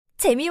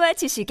재미와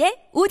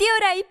지식의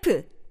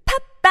오디오라이프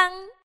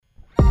팝빵.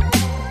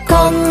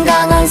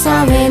 건강한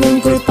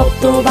사회는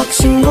불법도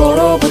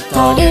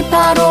박신고로부터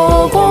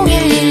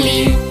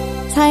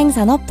 1850112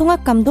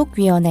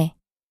 사행산업통합감독위원회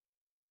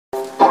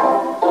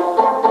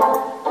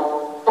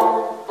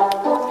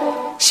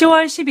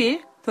 10월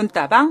 10일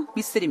돈다방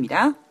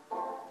미쓰리입니다.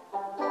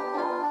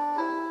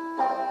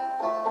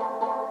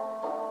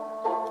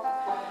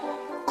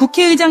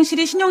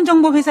 국회의장실이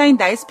신용정보회사인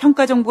나이스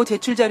평가정보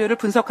제출 자료를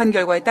분석한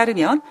결과에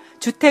따르면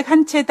주택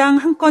한 채당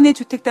한 건의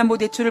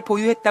주택담보대출을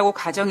보유했다고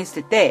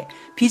가정했을 때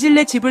빚을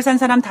내 집을 산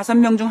사람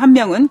 5명 중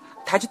 1명은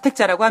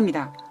다주택자라고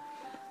합니다.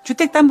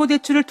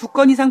 주택담보대출을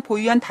 2건 이상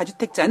보유한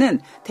다주택자는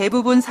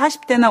대부분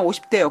 40대나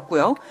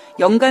 50대였고요.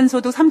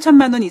 연간소득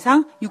 3천만 원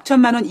이상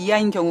 6천만 원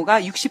이하인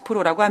경우가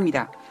 60%라고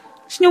합니다.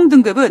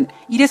 신용등급은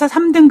 1에서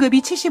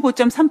 3등급이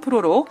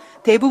 75.3%로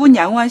대부분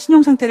양호한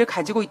신용상태를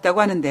가지고 있다고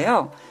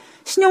하는데요.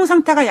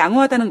 신용상태가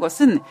양호하다는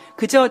것은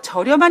그저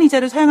저렴한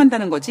이자를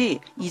사용한다는 거지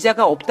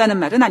이자가 없다는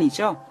말은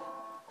아니죠.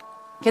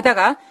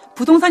 게다가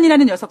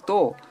부동산이라는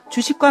녀석도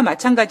주식과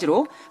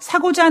마찬가지로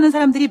사고자 하는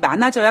사람들이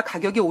많아져야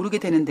가격이 오르게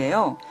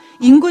되는데요.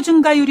 인구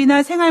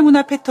증가율이나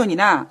생활문화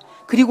패턴이나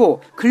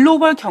그리고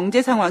글로벌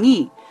경제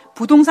상황이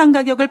부동산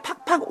가격을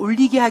팍팍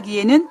올리게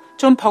하기에는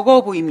좀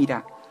버거워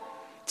보입니다.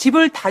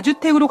 집을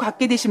다주택으로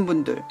갖게 되신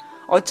분들,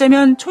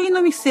 어쩌면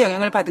초이노믹스의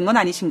영향을 받은 건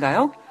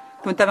아니신가요?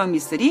 돈다방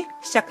미쓰리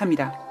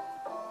시작합니다.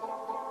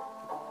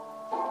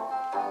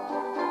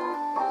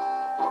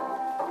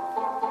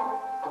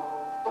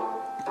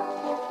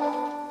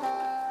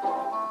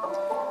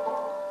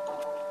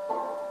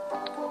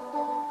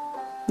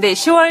 네,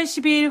 10월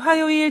 10일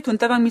화요일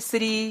돈다방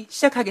미쓰리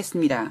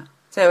시작하겠습니다.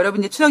 자,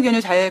 여러분 이제 추석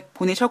연휴 잘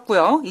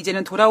보내셨고요.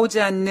 이제는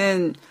돌아오지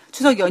않는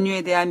추석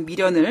연휴에 대한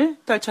미련을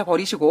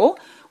떨쳐버리시고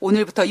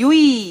오늘부터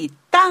요이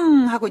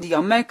땅 하고 이제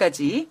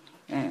연말까지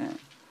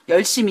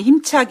열심히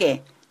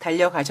힘차게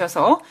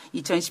달려가셔서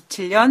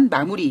 2017년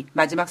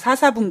마지막 4,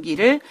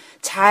 4분기를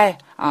잘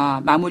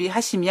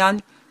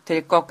마무리하시면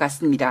될 것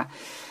같습니다.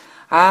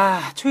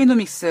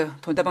 초이노믹스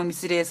돈다방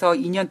미쓰리에서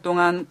 2년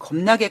동안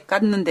겁나게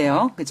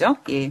깠는데요. 그죠?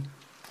 예.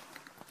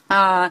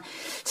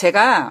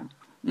 제가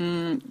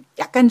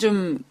약간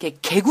좀 이렇게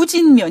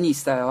개구진 면이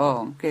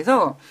있어요.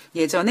 그래서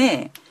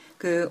예전에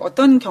그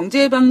어떤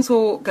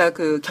경제방송, 그러니까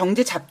그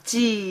경제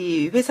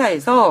잡지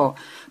회사에서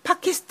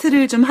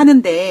팟캐스트를 좀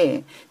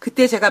하는데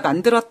그때 제가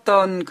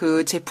만들었던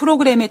그 제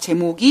프로그램의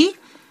제목이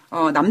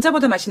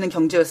남자보다 맛있는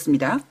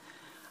경제였습니다.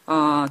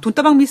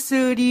 돈다방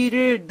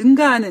미쓰리를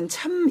능가하는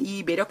참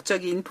이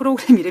매력적인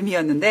프로그램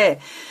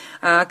이름이었는데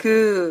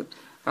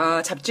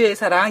잡지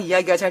회사랑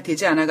이야기가 잘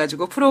되지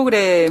않아가지고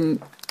프로그램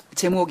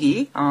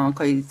제목이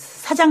거의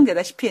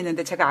사장되다시피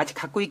했는데 제가 아직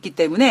갖고 있기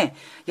때문에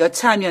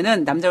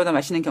여차하면은 남자보다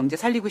맛있는 경제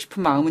살리고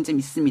싶은 마음은 좀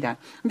있습니다.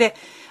 근데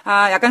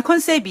약간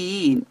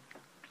컨셉이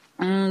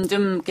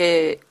좀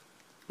이렇게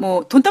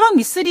뭐 돈다방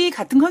미쓰리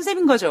같은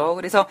컨셉인 거죠.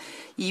 그래서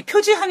이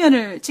표지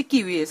화면을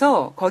찍기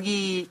위해서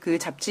거기 그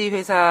잡지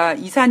회사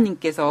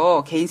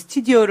이사님께서 개인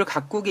스튜디오를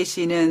갖고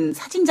계시는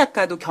사진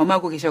작가도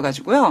겸하고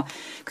계셔가지고요.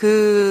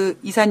 그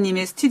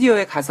이사님의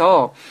스튜디오에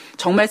가서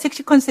정말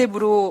섹시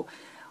컨셉으로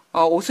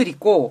옷을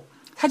입고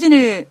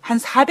사진을 한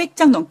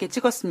 400장 넘게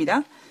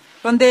찍었습니다.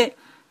 그런데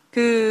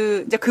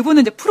이제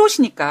그분은 이제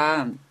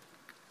프로시니까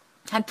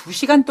한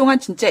 2시간 동안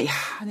진짜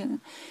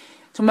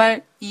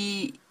정말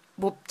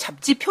뭐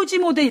잡지 표지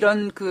모델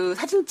이런 그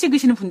사진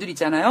찍으시는 분들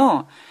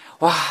있잖아요.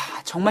 와,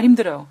 정말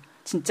힘들어요.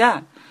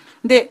 진짜.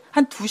 근데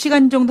한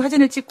 2시간 정도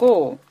사진을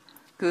찍고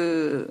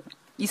그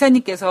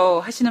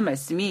이사님께서 하시는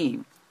말씀이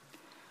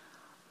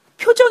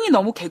표정이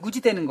너무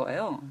개구지되는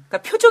거예요.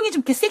 그러니까 표정이 좀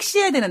이렇게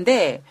섹시해야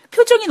되는데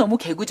표정이 너무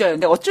개구져요.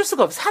 근데 어쩔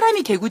수가 없어요.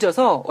 사람이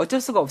개구져서 어쩔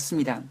수가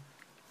없습니다.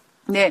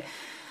 근데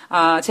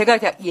제가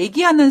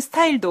얘기하는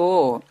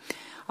스타일도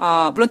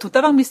물론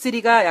돈다방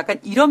미쓰리가 약간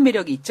이런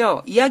매력이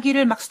있죠.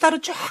 이야기를 막 수다로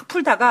쫙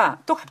풀다가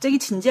또 갑자기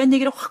진지한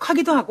얘기를 확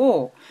하기도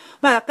하고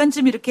막 약간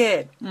좀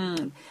이렇게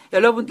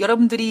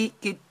여러분들이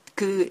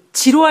그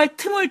지루할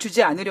틈을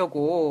주지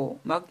않으려고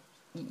막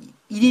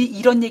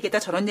이런 얘기했다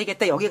저런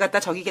얘기했다 여기 갔다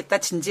저기 갔다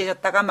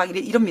진지해졌다가 막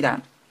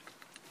이럽니다.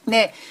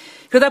 네.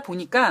 그러다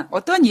보니까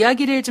어떤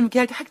이야기를 좀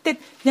이렇게 할 때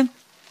그냥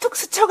툭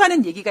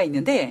스쳐가는 얘기가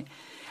있는데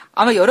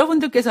아마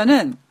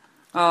여러분들께서는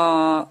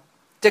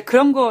이제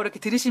그런 거 이렇게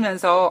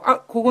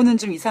들으시면서 그거는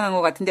좀 이상한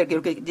것 같은데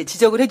이렇게 이제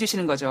지적을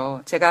해주시는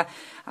거죠. 제가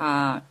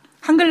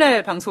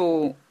한글날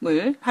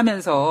방송을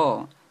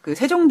하면서 그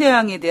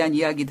세종대왕에 대한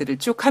이야기들을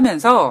쭉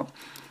하면서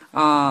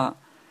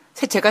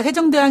제가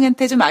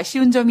세종대왕한테 좀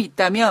아쉬운 점이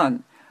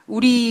있다면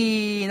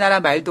우리나라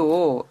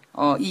말도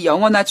이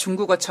영어나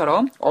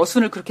중국어처럼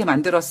어순을 그렇게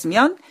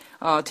만들었으면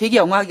되게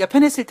영어하기가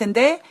편했을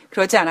텐데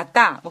그러지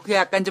않았다. 뭐 그게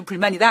약간 좀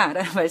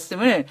불만이다라는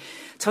말씀을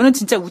저는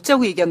진짜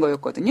웃자고 얘기한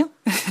거였거든요.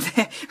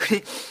 근데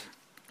우리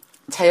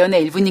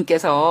자연의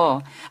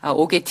일부님께서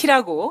옥의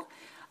티라고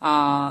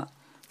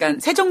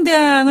그러니까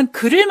세종대왕은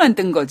글을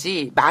만든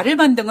거지 말을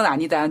만든 건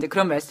아니다. 근데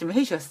그런 말씀을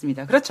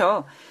해주셨습니다.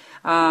 그렇죠.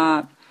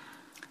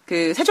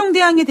 그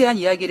세종대왕에 대한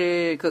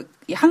이야기를 그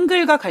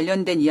한글과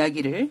관련된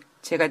이야기를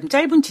제가 좀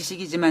짧은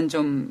지식이지만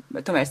좀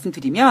더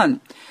말씀드리면,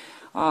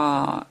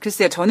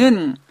 글쎄요,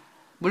 저는,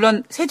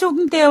 물론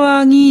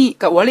세종대왕이,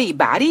 그러니까 원래 이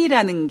말이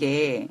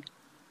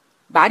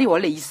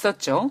원래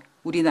있었죠.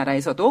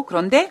 우리나라에서도.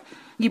 그런데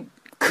이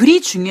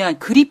글이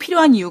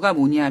필요한 이유가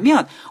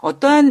뭐냐면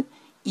어떠한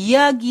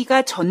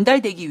이야기가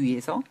전달되기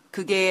위해서,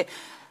 그게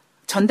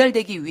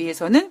전달되기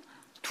위해서는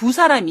두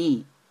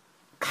사람이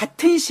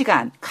같은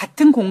시간,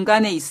 같은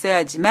공간에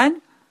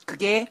있어야지만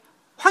그게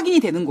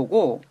확인이 되는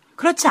거고,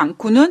 그렇지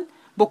않고는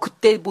뭐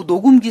그때 뭐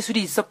녹음 기술이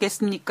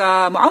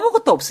있었겠습니까? 뭐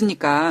아무것도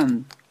없으니까.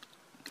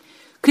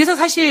 그래서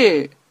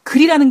사실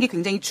글이라는 게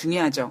굉장히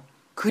중요하죠.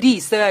 글이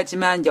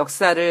있어야지만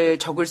역사를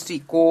적을 수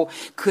있고,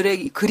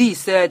 글이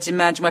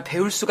있어야지만 정말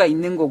배울 수가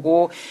있는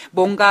거고,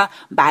 뭔가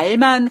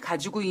말만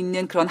가지고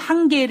있는 그런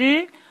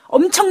한계를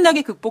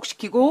엄청나게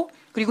극복시키고,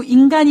 그리고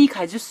인간이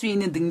가질 수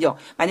있는 능력,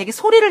 만약에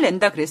소리를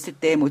낸다 그랬을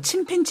때 뭐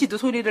침팬지도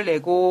소리를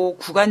내고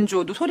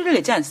구간조도 소리를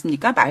내지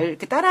않습니까? 말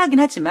이렇게 따라하긴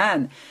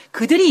하지만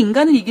그들이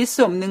인간을 이길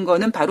수 없는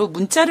거는 바로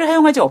문자를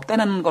사용하지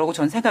없다는 거라고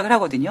저는 생각을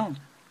하거든요.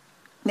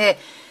 네,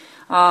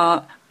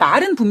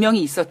 말은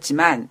분명히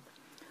있었지만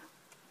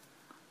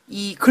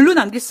이 글로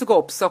남길 수가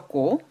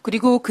없었고,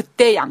 그리고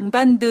그때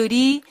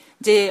양반들이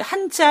이제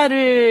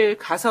한자를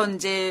가서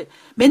이제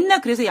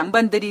맨날 그래서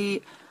양반들이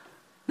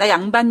나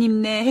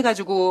양반님네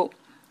해가지고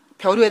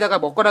벼루에다가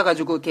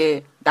먹거라가지고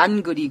이렇게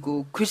난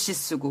그리고 글씨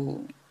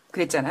쓰고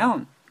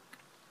그랬잖아요.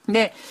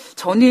 근데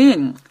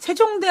저는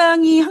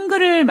세종대왕이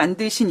한글을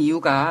만드신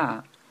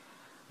이유가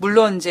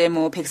물론 이제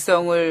뭐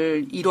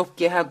백성을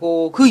이롭게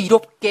하고 그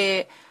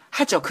이롭게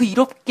하죠. 그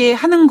이롭게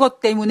하는 것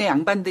때문에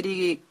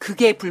양반들이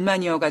그게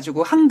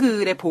불만이어가지고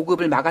한글의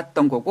보급을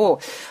막았던 거고,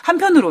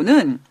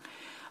 한편으로는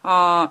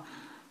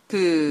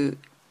그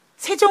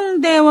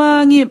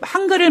세종대왕이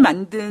한글을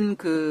만든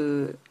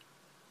그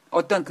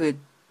어떤 그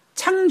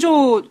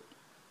창조의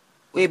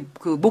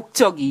그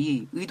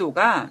목적이,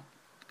 의도가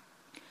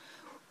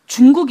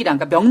중국이랑,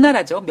 그러니까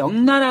명나라죠.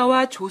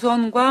 명나라와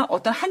조선과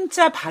어떤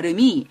한자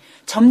발음이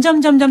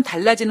점점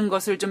달라지는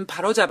것을 좀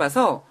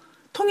바로잡아서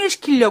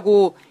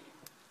통일시키려고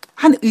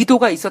한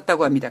의도가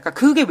있었다고 합니다. 그러니까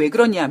그게 왜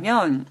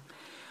그러냐면,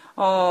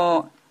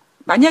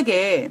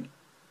 만약에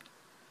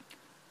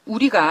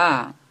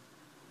우리가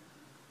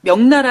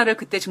명나라를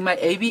그때 정말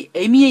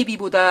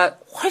에미에비보다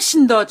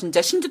훨씬 더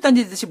진짜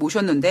신주단지듯이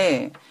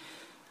모셨는데,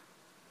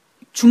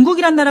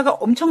 중국이란 나라가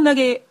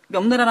엄청나게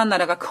명나라란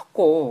나라가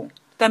컸고,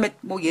 그다음에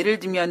뭐 예를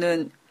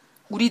들면은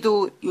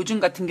우리도 요즘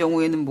같은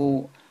경우에는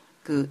뭐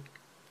그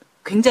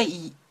굉장히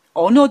이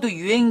언어도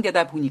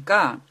유행되다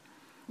보니까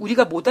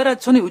우리가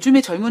저는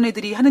요즘에 젊은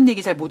애들이 하는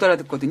얘기 잘 못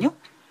알아듣거든요.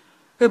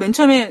 맨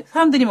처음에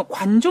사람들이 뭐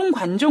관종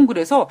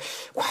그래서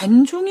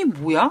관종이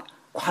뭐야?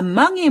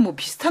 관망이 뭐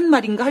비슷한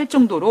말인가 할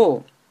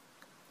정도로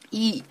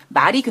이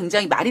말이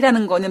굉장히,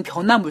 말이라는 거는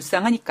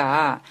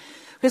변화무쌍하니까.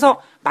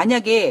 그래서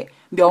만약에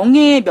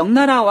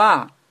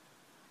명나라와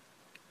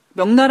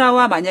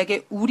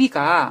만약에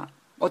우리가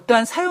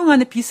어떠한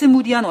사용하는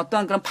비스무리한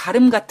어떠한 그런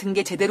발음 같은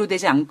게 제대로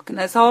되지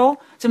않아서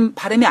좀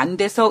발음이 안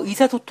돼서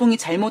의사소통이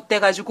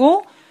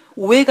잘못돼가지고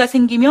오해가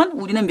생기면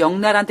우리는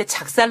명나라한테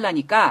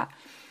작살나니까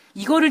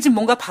이거를 지금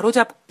뭔가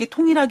바로잡게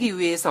통일하기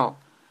위해서,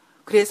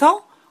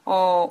 그래서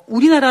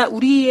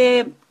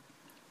우리의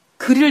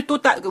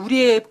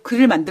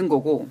글을 만든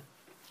거고,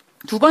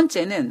 두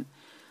번째는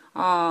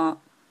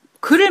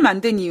글을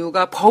만든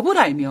이유가 법을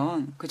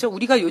알면, 그죠?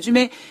 우리가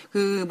요즘에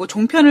그 뭐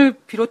종편을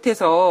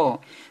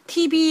비롯해서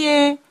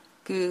TV에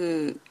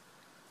그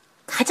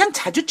가장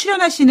자주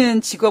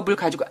출연하시는 직업을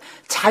가지고,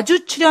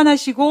 자주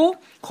출연하시고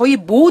거의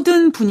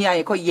모든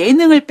분야에, 거의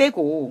예능을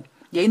빼고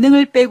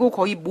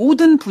거의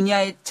모든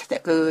분야에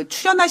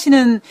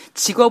출연하시는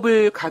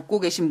직업을 갖고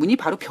계신 분이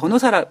바로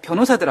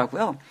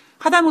변호사더라고요.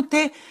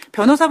 하다못해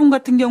변호사분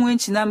같은 경우에는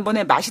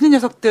지난번에 맛있는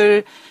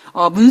녀석들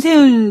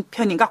문세윤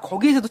편인가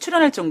거기에서도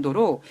출연할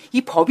정도로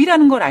이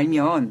법이라는 걸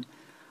알면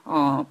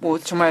뭐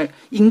정말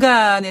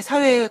인간의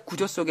사회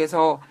구조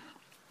속에서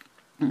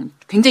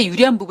굉장히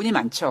유리한 부분이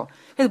많죠.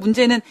 그래서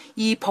문제는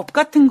이 법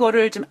같은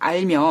거를 좀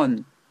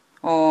알면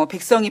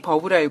백성이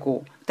법을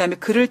알고, 그다음에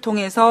글을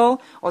통해서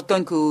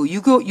어떤 그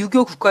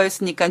유교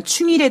국가였으니까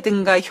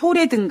충이라든가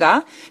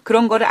효라든가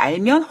그런 거를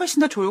알면 훨씬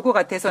더 좋을 것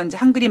같아서 이제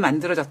한글이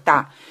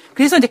만들어졌다.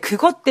 그래서 이제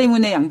그것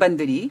때문에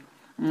양반들이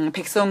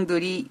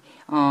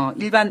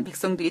일반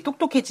백성들이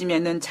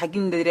똑똑해지면은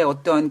자기들의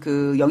어떤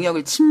그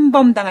영역을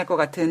침범당할 것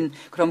같은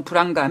그런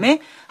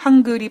불안감에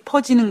한글이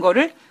퍼지는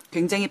거를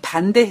굉장히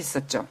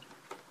반대했었죠.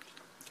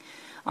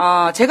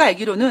 제가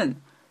알기로는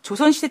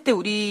조선시대 때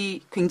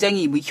우리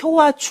굉장히 뭐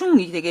효와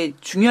충이 되게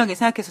중요하게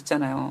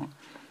생각했었잖아요.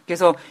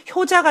 그래서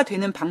효자가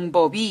되는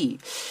방법이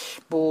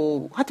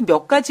뭐 하여튼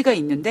몇 가지가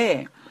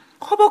있는데,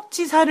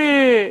 허벅지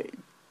살을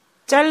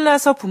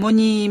잘라서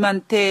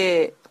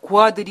부모님한테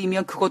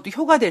고아드리면 그것도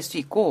효가 될 수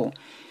있고,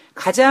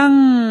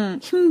 가장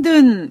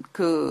힘든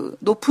그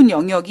높은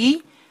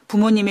영역이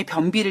부모님의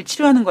변비를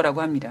치료하는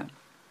거라고 합니다.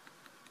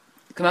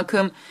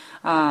 그만큼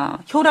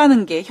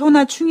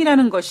효나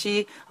충이라는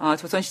것이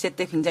조선시대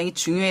때 굉장히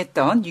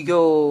중요했던,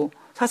 유교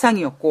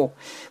사상이었고,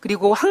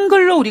 그리고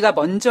한글로 우리가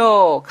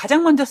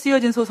가장 먼저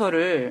쓰여진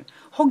소설을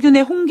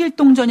허균의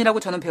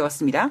홍길동전이라고 저는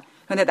배웠습니다.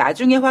 그런데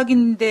나중에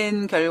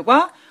확인된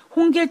결과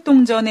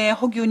홍길동전의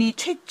허균이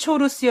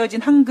최초로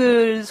쓰여진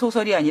한글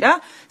소설이 아니라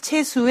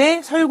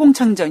채수의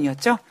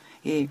설공창전이었죠.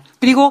 예.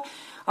 그리고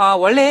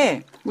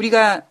원래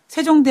우리가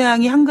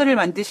세종대왕이 한글을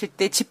만드실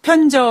때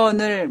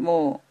집현전을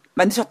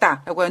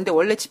만드셨다라고 하는데,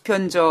 원래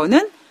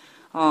집현전을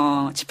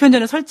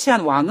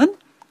설치한 왕은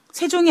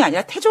세종이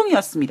아니라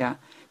태종이었습니다.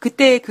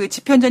 그때 그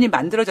집현전이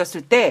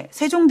만들어졌을 때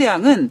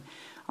세종대왕은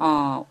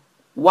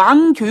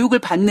왕 교육을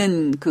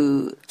받는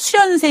그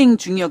수련생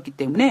중이었기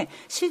때문에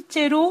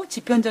실제로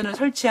집현전을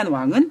설치한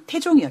왕은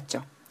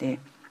태종이었죠. 네.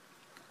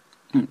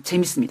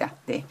 재밌습니다.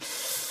 네.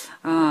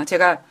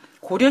 제가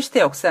고려시대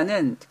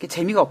역사는 그렇게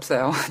재미가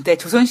없어요. 근데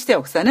조선시대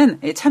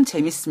역사는 참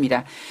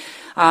재밌습니다.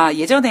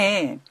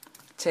 예전에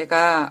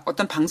제가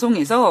어떤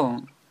방송에서,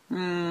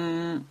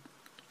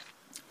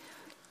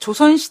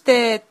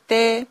 조선시대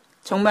때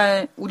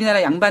정말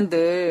우리나라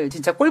양반들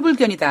진짜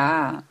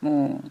꼴불견이다.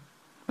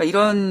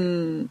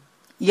 이런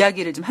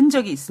이야기를 좀 한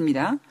적이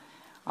있습니다.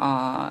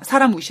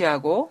 사람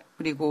무시하고,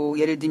 그리고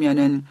예를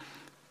들면은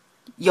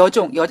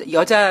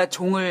여자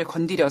종을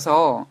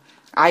건드려서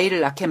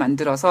아이를 낳게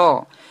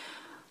만들어서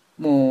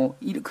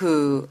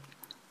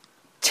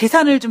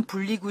재산을 좀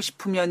불리고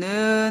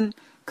싶으면은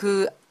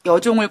그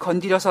여종을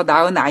건드려서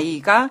낳은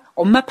아이가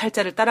엄마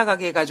팔자를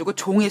따라가게 해가지고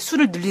종의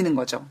수를 늘리는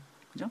거죠.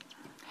 그죠?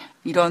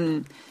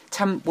 이런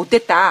참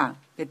못됐다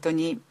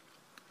그랬더니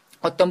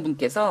어떤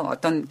분께서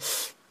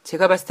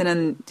제가 봤을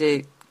때는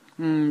이제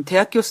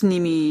대학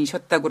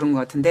교수님이셨다고 그런 것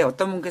같은데,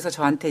 어떤 분께서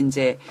저한테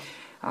이제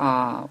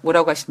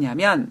뭐라고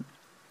하시냐면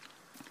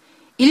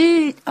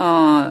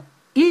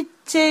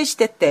일제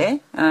시대 때,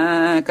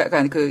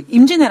 그러니까 그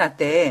임진왜란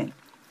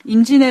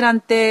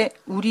때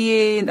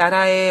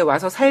우리나라에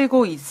와서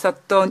살고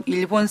있었던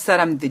일본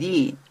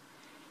사람들이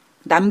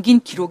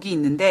남긴 기록이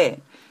있는데,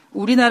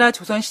 우리나라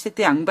조선시대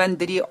때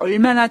양반들이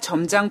얼마나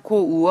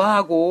점잖고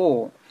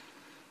우아하고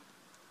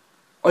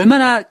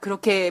얼마나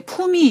그렇게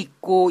품이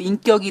있고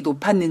인격이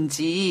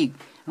높았는지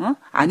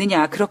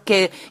아느냐.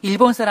 그렇게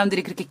일본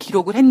사람들이 그렇게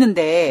기록을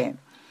했는데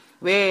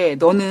왜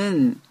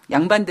너는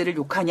양반들을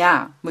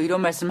욕하냐,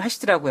 이런 말씀을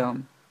하시더라고요.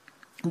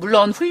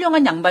 물론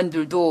훌륭한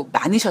양반들도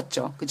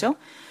많으셨죠. 그죠?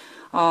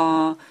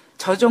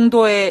 저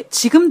정도의,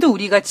 지금도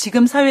우리가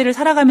지금 사회를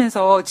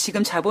살아가면서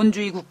지금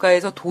자본주의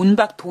국가에서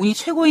돈이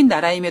최고인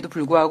나라임에도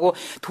불구하고,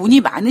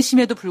 돈이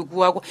많으심에도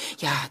불구하고,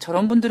 야,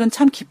 저런 분들은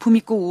참 기품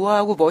있고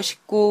우아하고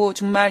멋있고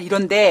정말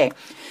이런데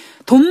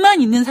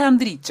돈만 있는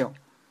사람들이 있죠.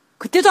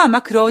 그때도 아마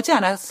그러지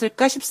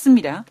않았을까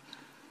싶습니다.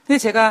 근데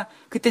제가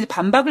그때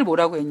반박을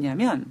뭐라고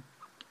했냐면,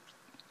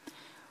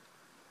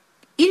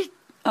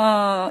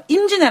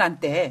 임진왜란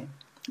때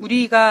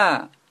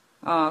우리가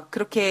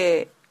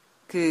그렇게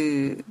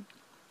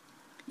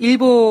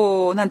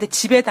일본한테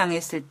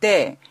지배당했을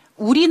때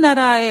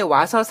우리나라에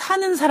와서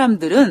사는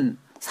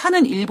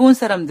일본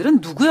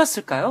사람들은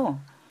누구였을까요?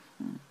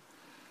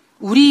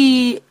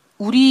 그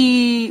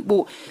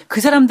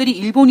사람들이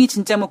일본이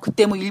진짜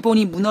그때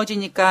일본이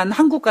무너지니까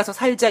한국 가서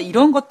살자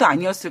이런 것도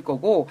아니었을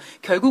거고,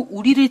 결국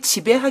우리를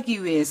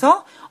지배하기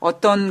위해서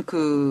어떤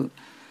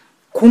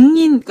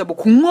그러니까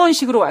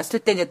공무원식으로 왔을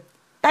때 이제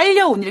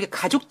딸려온 이렇게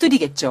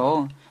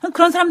가족들이겠죠.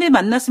 그런 사람들이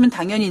만났으면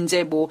당연히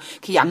이제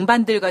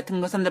양반들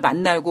같은 사람들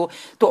만나고,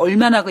 또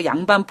얼마나 그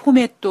양반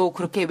폼에 또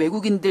그렇게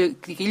외국인들,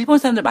 일본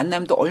사람들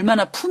만나면 또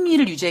얼마나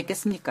품위를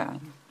유지했겠습니까?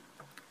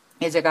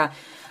 제가,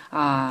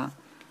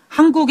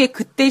 한국의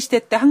그때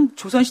시대 때,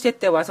 조선시대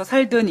때 와서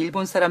살던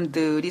일본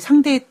사람들이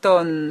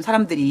상대했던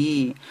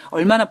사람들이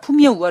얼마나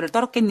품위와 우아를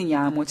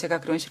떨었겠느냐, 제가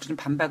그런 식으로 좀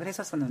반박을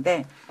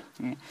했었었는데,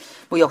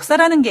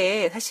 역사라는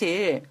게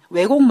사실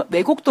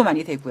왜곡도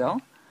많이 되고요.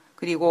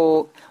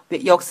 그리고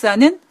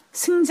역사는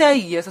승자에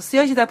의해서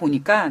쓰여지다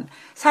보니까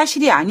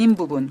사실이 아닌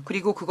부분,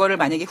 그리고 그거를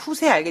만약에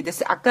후세에 알게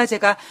됐을, 아까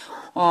제가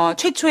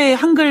최초의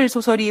한글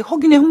소설이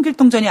허균의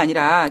홍길동전이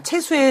아니라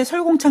채수의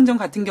설공창전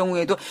같은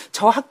경우에도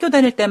저 학교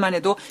다닐 때만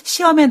해도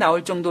시험에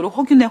나올 정도로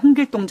허균의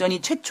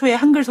홍길동전이 최초의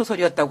한글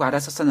소설이었다고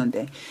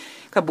알았었었는데,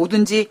 그러니까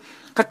뭐든지,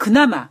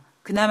 그러니까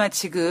그나마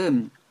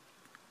지금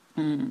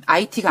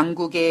IT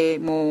강국에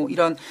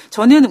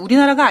저는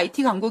우리나라가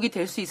IT 강국이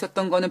될 수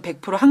있었던 거는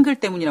 100% 한글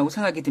때문이라고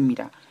생각이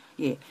듭니다.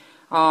 예.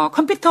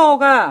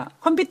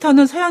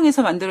 컴퓨터는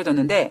서양에서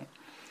만들어졌는데,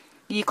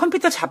 이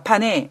컴퓨터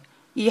자판에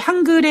이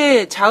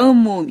한글의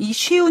자음음, 이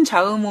쉬운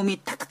자음음이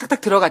탁탁탁탁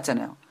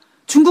들어갔잖아요.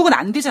 중국은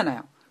안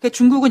되잖아요. 그러니까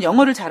중국은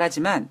영어를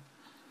잘하지만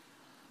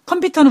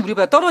컴퓨터는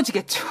우리보다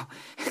떨어지겠죠.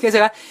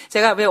 그래서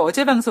제가 왜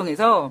어제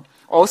방송에서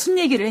무슨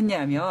얘기를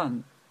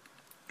했냐면,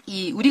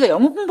 우리가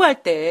영어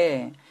공부할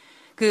때,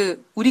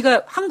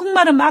 우리가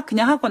한국말은 막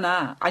그냥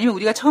하거나, 아니면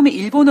우리가 처음에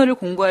일본어를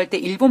공부할 때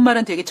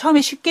일본말은 되게 처음에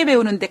쉽게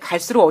배우는데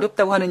갈수록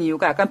어렵다고 하는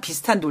이유가 약간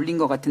비슷한 논리인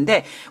것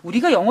같은데,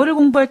 우리가 영어를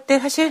공부할 때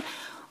사실,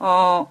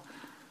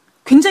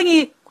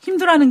 굉장히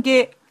힘들어하는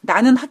게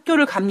나는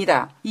학교를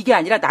갑니다. 이게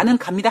아니라 나는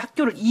갑니다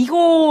학교를,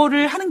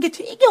 이거를 하는 게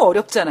되게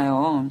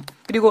어렵잖아요.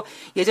 그리고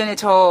예전에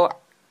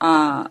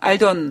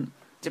알던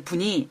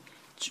분이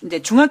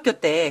이제 중학교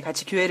때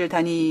같이 교회를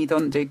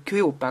다니던 이제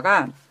교회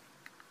오빠가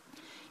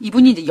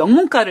이분이 이제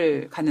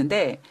영문과를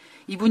갔는데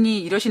이분이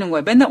이러시는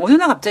거예요. 맨날 어느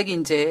날 갑자기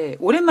이제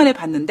오랜만에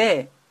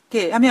봤는데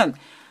이렇게 하면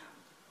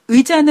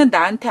의자는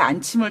나한테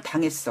안침을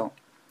당했어.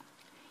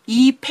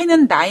 이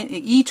펜은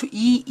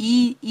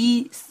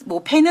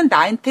뭐 펜은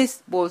나한테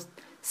뭐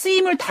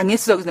쓰임을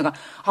당했어. 그래서 내가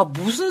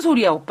무슨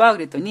소리야 오빠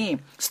그랬더니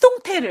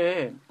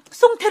수동태를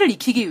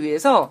익히기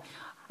위해서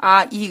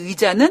이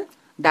의자는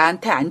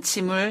나한테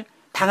안침을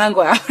당한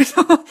거야.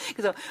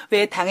 그래서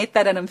왜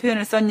당했다라는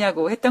표현을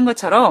썼냐고 했던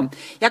것처럼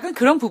약간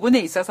그런 부분에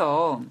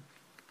있어서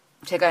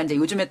제가 이제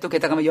요즘에 또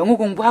게다가 영어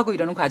공부하고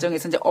이러는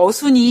과정에서 이제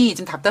어순이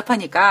좀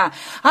답답하니까,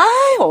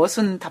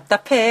 어순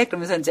답답해.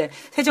 그러면서 이제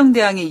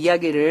세종대왕의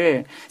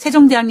이야기를,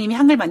 세종대왕님이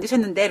한글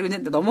만드셨는데,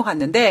 이러는데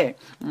넘어갔는데,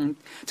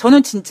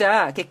 저는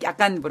진짜 이렇게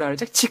약간 뭐라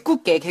그러죠?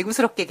 짓궂게,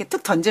 개구스럽게 이렇게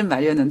툭 던진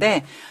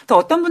말이었는데, 또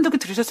어떤 분들께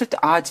들으셨을 때,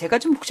 제가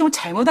좀 혹시 뭐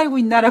잘못 알고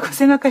있나라고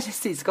생각하실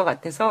수 있을 것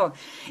같아서,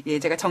 예,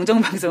 제가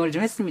정정방송을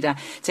좀 했습니다.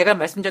 제가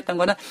말씀드렸던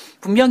거는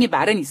분명히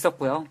말은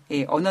있었고요.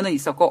 예, 언어는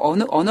있었고,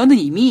 언어는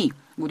이미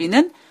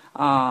우리는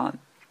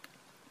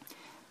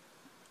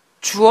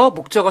주어,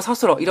 목적어,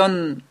 서술어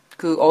이런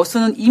그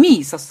어순은 이미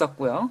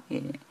있었었고요.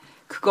 예.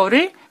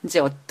 그거를 이제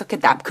어떻게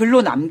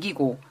글로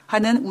남기고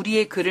하는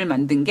우리의 글을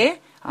만든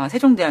게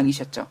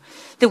세종대왕이셨죠.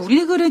 근데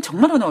우리 글은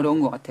정말 어려운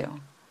것 같아요.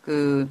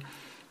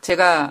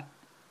 제가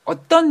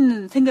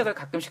어떤 생각을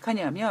가끔씩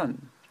하냐면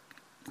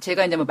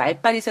제가 이제 뭐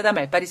말빨이 세다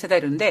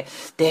이러는데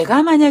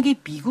내가 만약에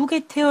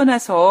미국에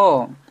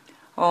태어나서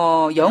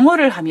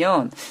영어를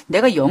하면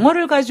내가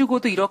영어를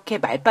가지고도 이렇게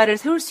말빨을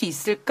세울 수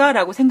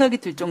있을까라고 생각이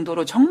들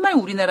정도로 정말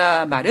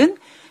우리나라 말은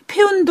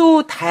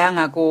표현도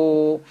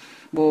다양하고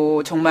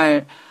뭐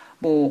정말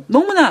뭐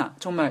너무나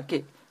정말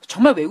이렇게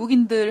정말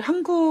외국인들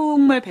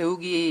한글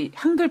배우기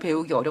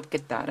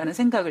어렵겠다라는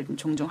생각을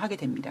종종 하게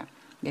됩니다.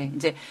 네,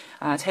 이제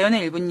자연의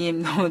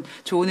일부님 너무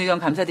좋은 의견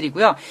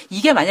감사드리고요.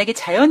 이게 만약에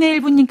자연의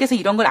일부님께서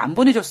이런 걸 안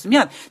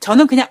보내줬으면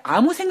저는 그냥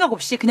아무 생각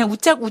없이 그냥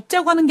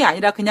웃자고 하는 게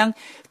아니라 그냥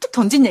뚝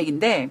던진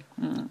얘기인데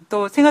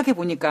또 생각해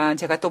보니까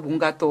제가 또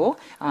뭔가 또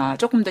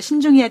조금 더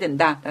신중해야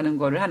된다라는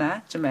거를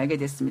하나 좀 알게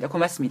됐습니다.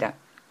 고맙습니다.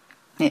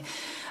 네,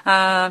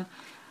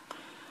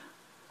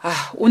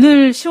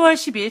 오늘 10월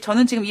 10일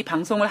저는 지금 이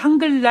방송을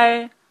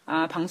한글날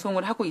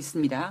방송을 하고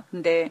있습니다.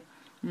 근데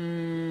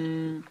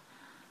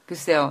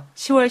글쎄요,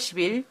 10월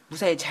 10일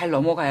무사히 잘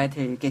넘어가야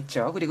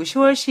되겠죠. 그리고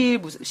 10월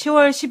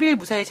 10일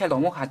무사히 잘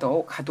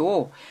넘어가도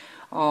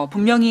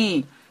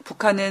분명히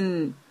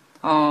북한은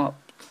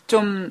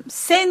좀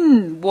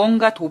센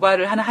무언가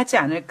도발을 하나 하지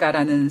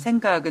않을까라는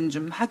생각은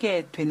좀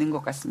하게 되는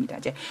것 같습니다.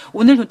 이제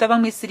오늘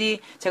돈다방 미쓰리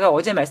제가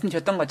어제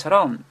말씀드렸던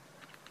것처럼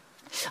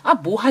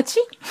뭐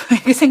하지?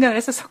 이렇게 생각을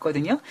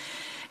했었거든요.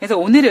 그래서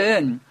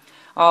오늘은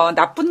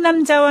나쁜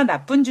남자와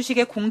나쁜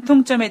주식의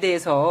공통점에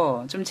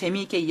대해서 좀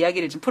재미있게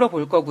이야기를 좀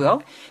풀어볼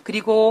거고요.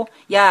 그리고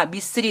야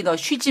미쓰리 너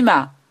쉬지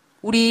마.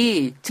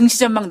 우리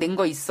증시전망 낸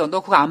거 있어.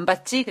 너 그거 안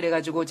봤지?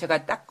 그래가지고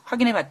제가 딱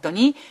확인해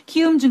봤더니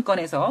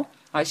키움증권에서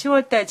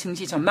 10월달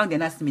증시전망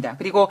내놨습니다.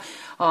 그리고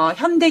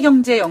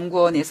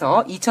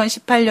현대경제연구원에서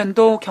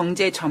 2018년도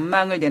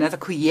경제전망을 내놔서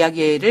그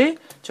이야기를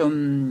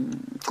좀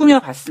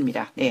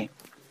꾸며봤습니다. 네.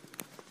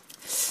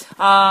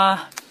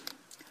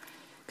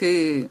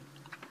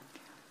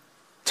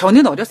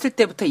 저는 어렸을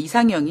때부터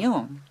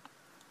이상형이요.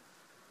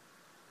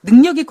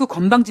 능력 있고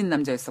건방진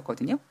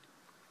남자였었거든요.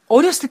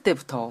 어렸을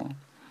때부터.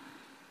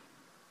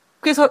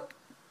 그래서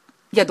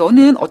야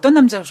너는 어떤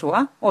남자가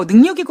좋아?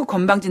 능력 있고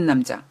건방진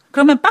남자.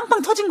 그러면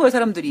빵빵 터진 거예요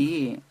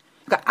사람들이.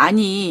 그러니까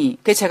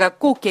그래서 제가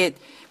꼭 이렇게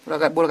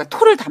뭐랄까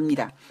토를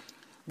답니다.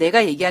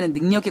 내가 얘기하는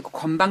능력 있고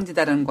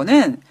건방지다라는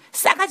거는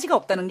싸가지가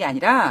없다는 게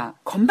아니라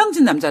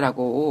건방진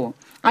남자라고.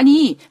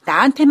 아니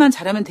나한테만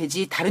잘하면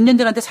되지 다른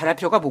년들한테 잘할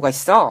필요가 뭐가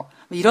있어.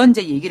 이런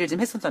이제 얘기를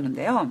좀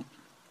했었는데요.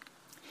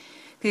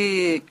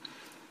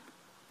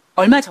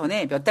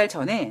 몇 달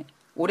전에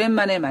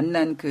오랜만에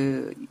만난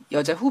그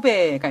여자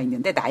후배가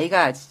있는데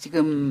나이가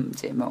지금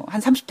이제 뭐 한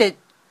 30대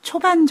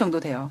초반 정도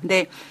돼요.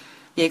 근데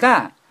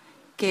얘가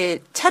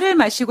이렇게 차를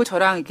마시고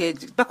저랑 이렇게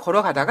딱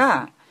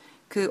걸어가다가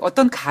그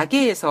어떤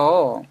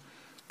가게에서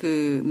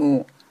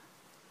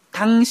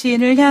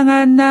당신을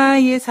향한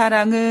나의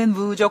사랑은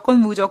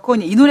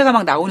무조건 이 노래가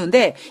막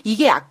나오는데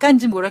이게 약간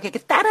좀 뭐랄까 이렇게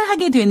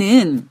따라하게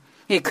되는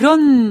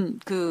그런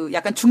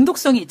약간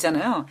중독성이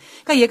있잖아요.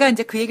 그러니까 얘가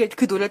이제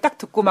그 노래를 딱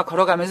듣고 막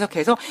걸어가면서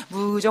계속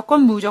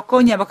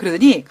무조건이야 막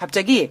그러더니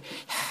갑자기 야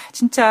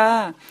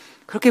진짜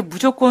그렇게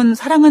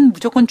사랑은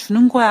무조건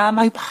주는 거야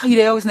막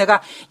이래요. 그래서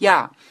내가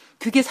야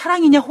그게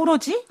사랑이냐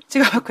호러지?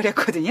 제가 막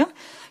그랬거든요.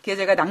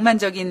 그래서 제가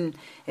낭만적인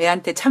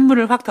애한테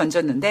찬물을 확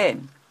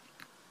던졌는데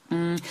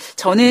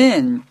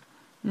저는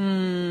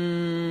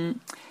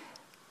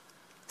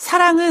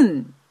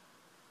사랑은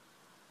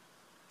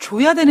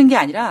줘야 되는 게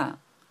아니라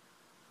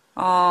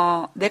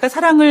내가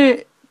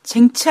사랑을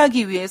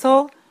쟁취하기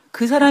위해서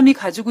그 사람이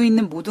가지고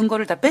있는 모든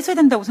거를 다 뺏어야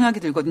된다고 생각이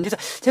들거든요. 그래서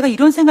제가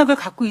이런 생각을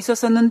갖고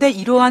있었었는데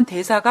이러한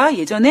대사가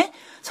예전에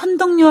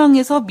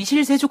선덕여왕에서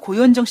미실세조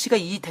고현정 씨가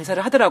이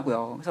대사를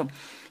하더라고요. 그래서 야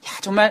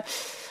정말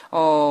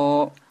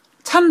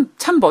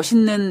참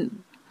멋있는,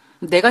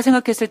 내가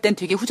생각했을 땐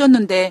되게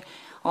후졌는데,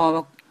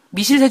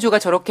 미실세조가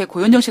저렇게,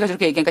 고현정 씨가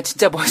저렇게 얘기하니까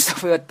진짜 멋있어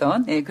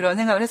보였던, 예, 그런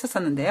생각을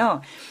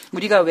했었었는데요.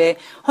 우리가 왜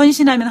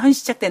헌신하면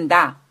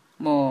헌시작된다,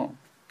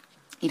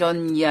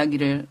 이런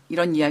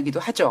이야기도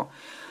하죠.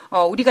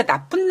 우리가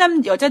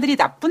여자들이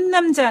나쁜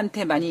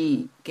남자한테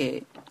많이,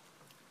 이렇게,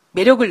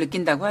 매력을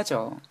느낀다고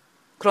하죠.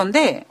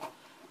 그런데,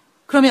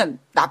 그러면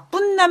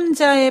나쁜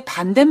남자의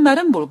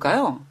반대말은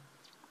뭘까요?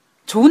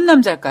 좋은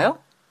남자일까요?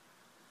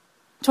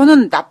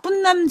 저는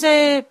나쁜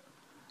남자의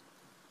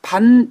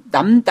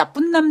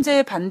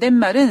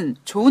반대말은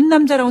좋은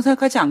남자라고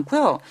생각하지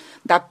않고요.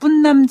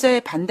 나쁜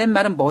남자의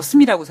반대말은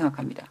머슴이라고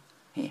생각합니다.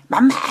 예,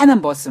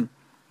 만만한 머슴.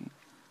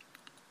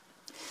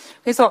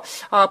 그래서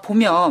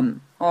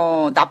보면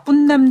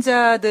나쁜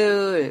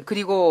남자들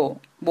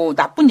그리고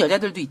나쁜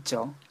여자들도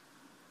있죠.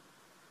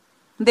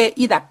 근데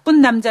이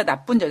나쁜 남자,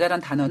 나쁜 여자란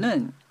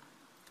단어는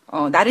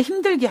나를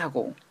힘들게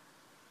하고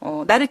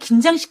나를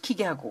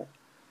긴장시키게 하고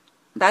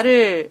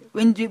나를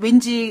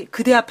왠지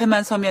그대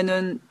앞에만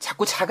서면은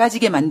자꾸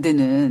작아지게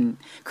만드는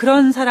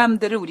그런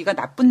사람들을 우리가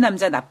나쁜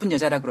남자, 나쁜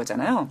여자라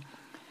그러잖아요.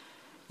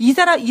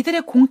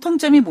 이들의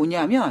공통점이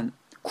뭐냐면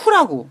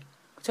쿨하고,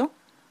 그죠?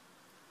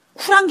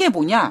 쿨한 게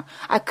뭐냐?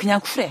 그냥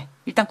쿨해.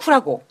 일단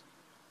쿨하고.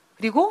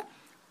 그리고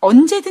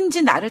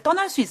언제든지 나를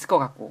떠날 수 있을 것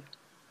같고.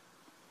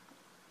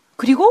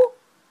 그리고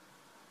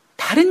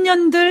다른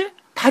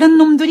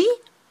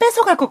놈들이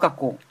뺏어갈 것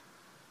같고.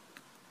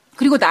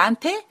 그리고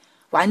나한테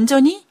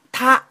완전히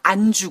다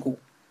안 주고.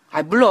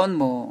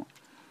 물론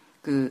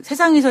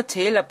세상에서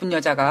제일 나쁜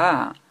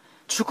여자가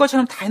줄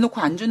것처럼 다 해놓고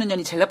안 주는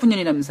년이 제일 나쁜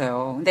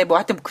년이라면서요. 근데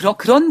하여튼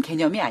그런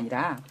개념이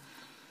아니라,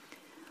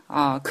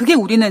 그게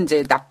우리는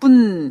이제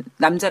나쁜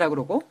남자라고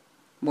그러고,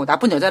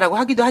 나쁜 여자라고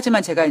하기도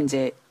하지만 제가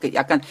이제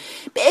약간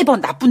매번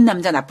나쁜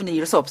남자, 나쁜 여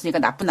이럴 수 없으니까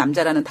나쁜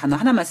남자라는 단어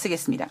하나만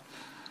쓰겠습니다.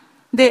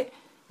 근데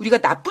우리가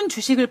나쁜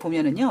주식을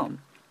보면은요,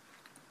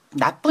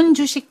 나쁜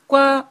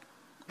주식과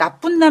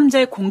나쁜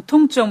남자의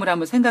공통점을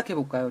한번 생각해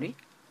볼까요,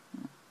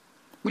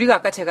 우리가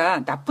아까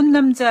제가 나쁜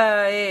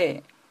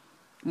남자의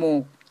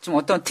좀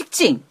어떤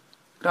특징,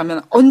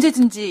 그러면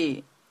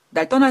언제든지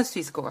날 떠날 수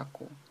있을 것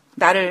같고,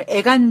 나를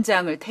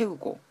애간장을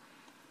태우고,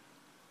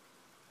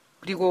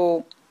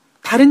 그리고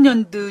다른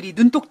년들이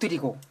눈독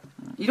들이고,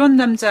 이런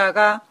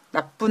남자가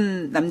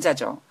나쁜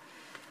남자죠.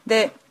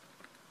 근데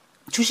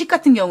주식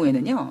같은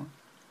경우에는요,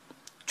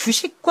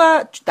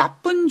 주식과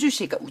나쁜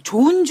주식,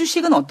 좋은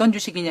주식은 어떤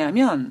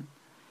주식이냐면,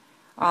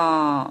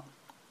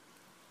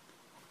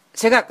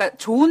 제가 아까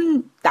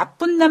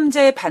나쁜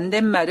남자의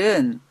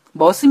반대말은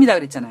머슴이다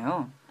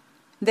그랬잖아요.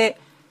 근데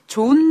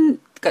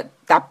그러니까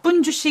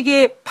나쁜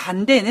주식의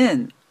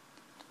반대는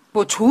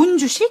좋은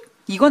주식?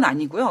 이건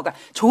아니고요. 그러니까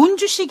좋은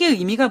주식의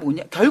의미가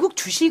뭐냐? 결국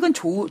주식은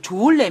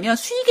좋으려면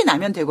수익이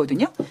나면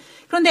되거든요.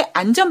 그런데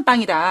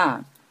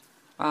안전빵이다.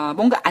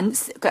 뭔가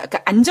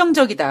그러니까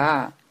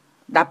안정적이다.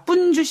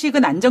 나쁜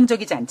주식은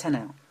안정적이지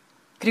않잖아요.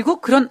 그리고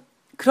그런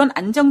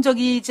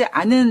안정적이지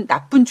않은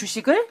나쁜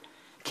주식을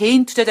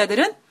개인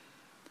투자자들은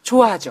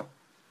좋아하죠.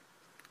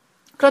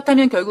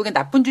 그렇다면 결국엔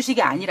나쁜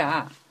주식이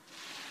아니라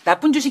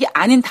나쁜 주식이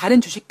아닌 다른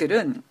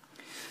주식들은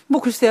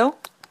글쎄요.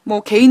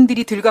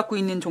 개인들이 들갖고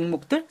있는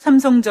종목들,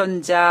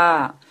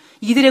 삼성전자,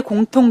 이들의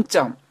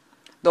공통점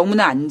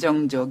너무나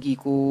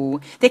안정적이고,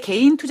 근데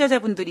개인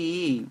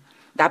투자자분들이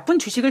나쁜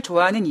주식을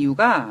좋아하는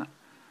이유가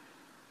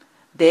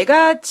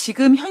내가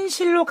지금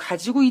현실로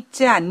가지고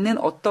있지 않는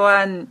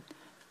어떠한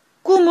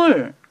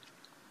꿈을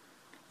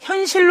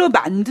현실로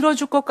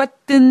만들어줄 것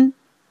같은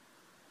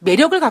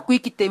매력을 갖고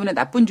있기 때문에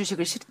나쁜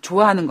주식을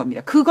좋아하는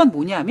겁니다. 그건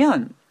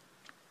뭐냐면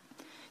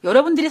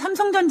여러분들이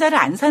삼성전자를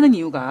안 사는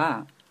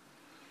이유가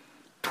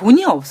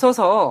돈이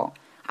없어서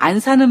안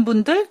사는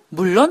분들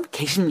물론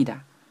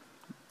계십니다.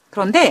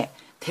 그런데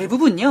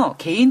대부분요,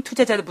 개인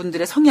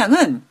투자자분들의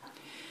성향은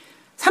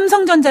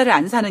삼성전자를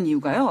안 사는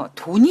이유가요,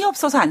 돈이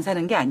없어서 안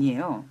사는 게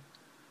아니에요.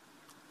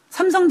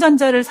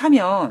 삼성전자를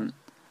사면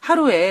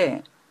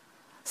하루에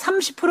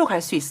 30%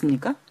 갈 수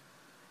있습니까?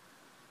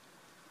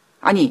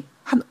 아니,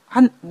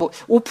 5%,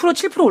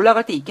 7%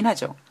 올라갈 때 있긴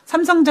하죠.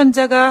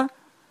 삼성전자가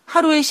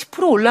하루에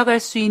 10% 올라갈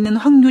수 있는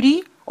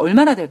확률이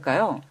얼마나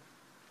될까요?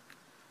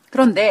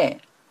 그런데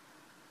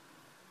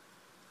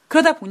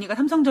그러다 보니까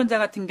삼성전자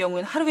같은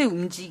경우는 하루의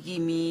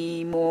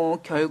움직임이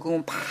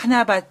결국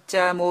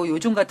하나봤자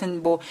요즘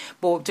같은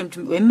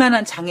좀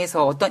웬만한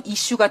장에서 어떤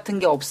이슈 같은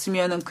게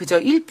없으면은 그저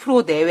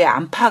 1% 내외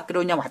안팎으로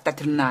그냥 왔다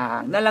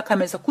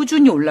들락날락하면서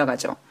꾸준히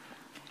올라가죠.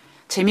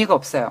 재미가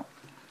없어요.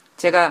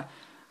 제가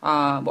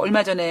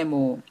얼마 전에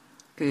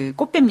그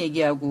꽃뱀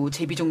얘기하고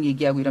제비종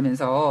얘기하고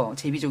이러면서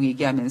제비종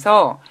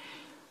얘기하면서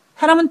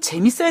사람은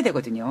재밌어야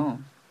되거든요.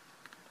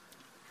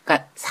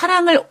 그러니까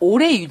사랑을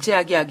오래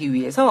유지하게 하기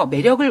위해서,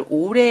 매력을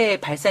오래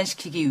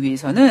발산시키기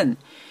위해서는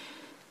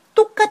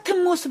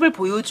똑같은 모습을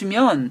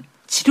보여주면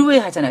지루해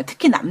하잖아요.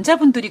 특히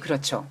남자분들이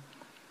그렇죠.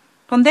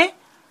 그런데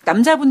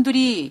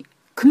남자분들이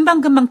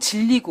금방금방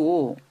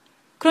질리고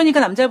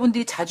그러니까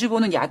남자분들이 자주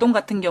보는 야동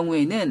같은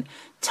경우에는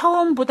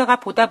처음 보다가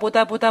보다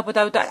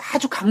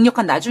아주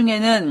강력한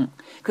나중에는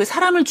그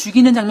사람을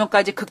죽이는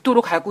장면까지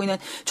극도로 가고 있는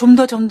좀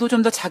더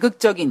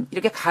자극적인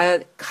이렇게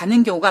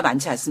가는 경우가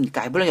많지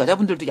않습니까? 물론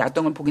여자분들도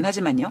야동을 보긴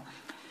하지만요.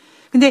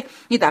 근데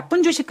이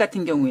나쁜 주식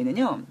같은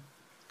경우에는요.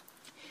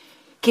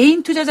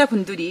 개인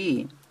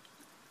투자자분들이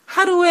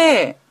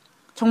하루에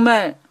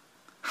정말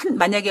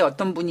만약에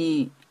어떤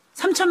분이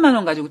 3천만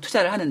원 가지고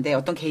투자를 하는데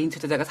어떤 개인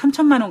투자자가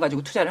 3천만 원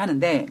가지고 투자를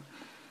하는데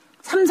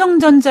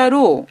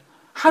삼성전자로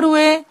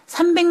하루에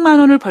 300만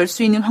원을 벌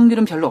수 있는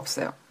확률은 별로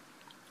없어요.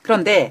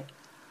 그런데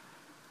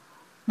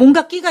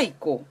뭔가 끼가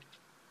있고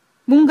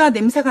뭔가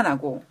냄새가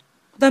나고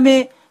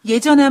그다음에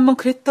예전에 한번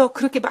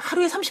그렇게 막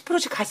하루에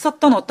 30%씩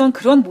갔었던 어떤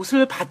그런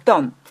모습을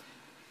봤던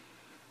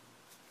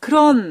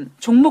그런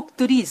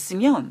종목들이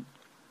있으면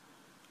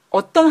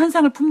어떤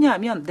환상을 품냐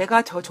하면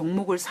내가 저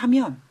종목을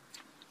사면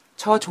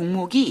저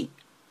종목이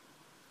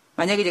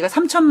만약에 제가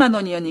 3천만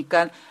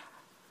원이니까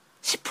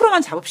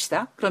 10%만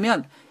잡읍시다.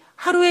 그러면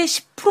하루에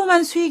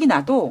 10%만 수익이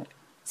나도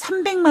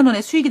 300만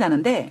원의 수익이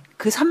나는데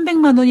그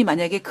 300만 원이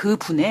만약에 그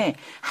분의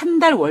한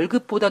달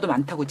월급보다도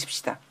많다고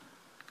칩시다.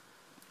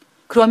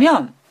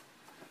 그러면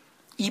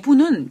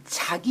이분은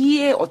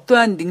자기의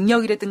어떠한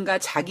능력이라든가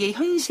자기의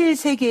현실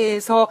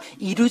세계에서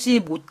이루지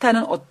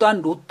못하는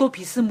어떠한 로또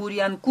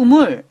비스무리한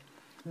꿈을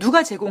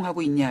누가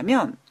제공하고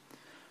있냐면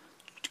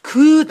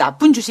그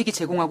나쁜 주식이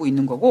제공하고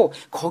있는 거고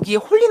거기에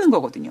홀리는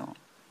거거든요.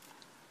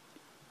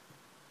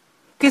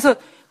 그래서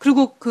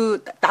그리고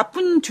그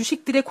나쁜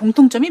주식들의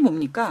공통점이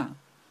뭡니까?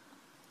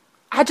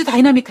 아주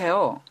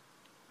다이나믹해요.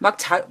 막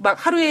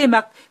하루에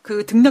막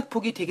그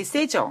등락폭이 되게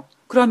세죠.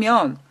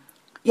 그러면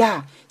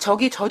야, 저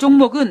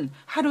종목은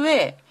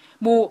하루에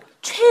뭐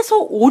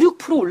최소 5,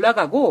 6%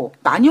 올라가고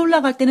많이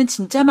올라갈 때는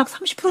진짜 막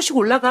 30%씩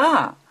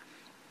올라가.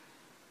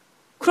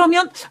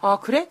 그러면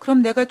그래?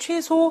 그럼 내가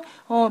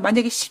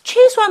만약에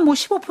최소한 뭐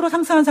 15%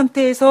 상승한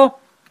상태에서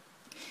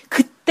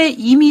그때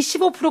이미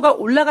 15%가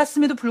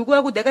올라갔음에도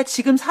불구하고 내가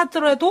지금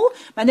사더라도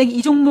만약에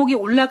이 종목이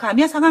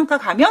올라가면 상한가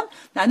가면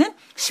나는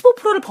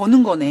 15%를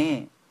버는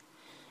거네.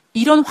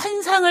 이런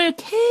환상을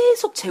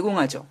계속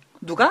제공하죠.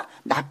 누가?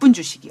 나쁜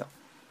주식이요.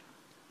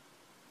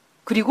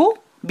 그리고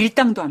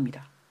밀당도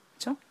합니다.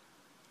 그렇죠?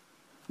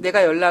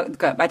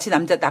 그러니까 마치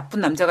나쁜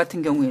남자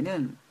같은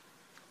경우에는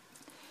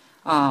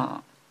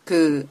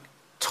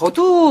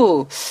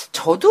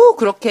저도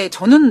그렇게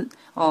저는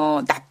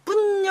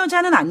나쁜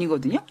여자는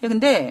아니거든요.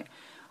 근데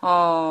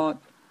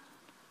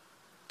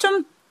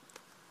좀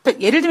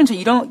예를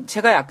들면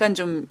제가 약간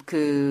좀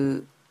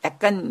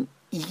약간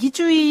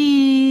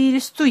이기주의일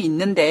수도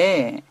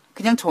있는데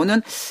그냥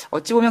저는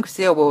어찌 보면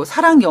글쎄요 뭐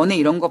사랑 연애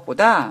이런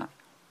것보다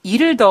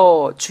일을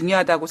더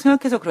중요하다고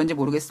생각해서 그런지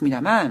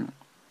모르겠습니다만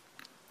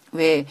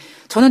왜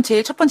저는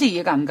제일 첫 번째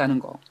이해가 안 가는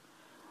거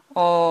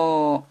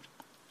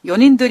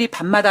연인들이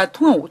밤마다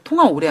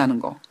통화 오래 하는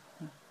거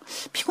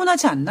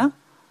피곤하지 않나?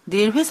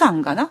 내일 회사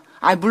안 가나?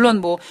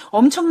 물론 뭐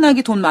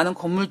엄청나게 돈 많은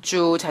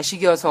건물주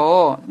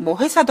자식이어서 뭐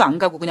회사도 안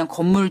가고 그냥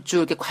건물주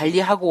이렇게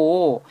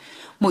관리하고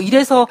뭐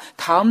이래서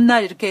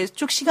다음날 이렇게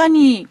쭉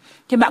시간이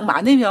이렇게 막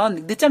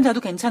많으면 늦잠 자도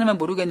괜찮으면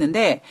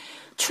모르겠는데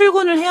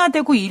출근을 해야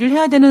되고 일을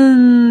해야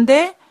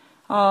되는데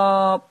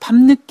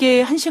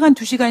밤늦게 1시간,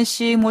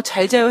 2시간씩 뭐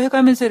잘 자요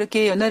해가면서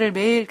이렇게 연애를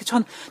매일,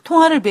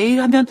 통화를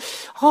매일 하면,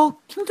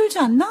 힘들지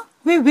않나?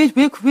 왜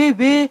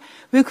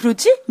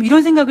그러지?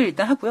 이런 생각을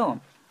일단 하고요.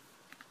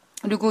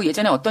 그리고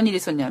예전에 어떤 일이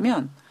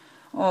있었냐면,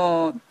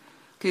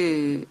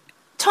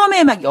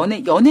 처음에 막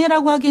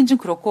연애라고 하기엔 좀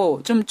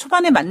그렇고, 좀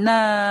초반에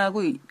만날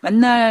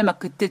막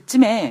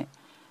그때쯤에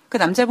그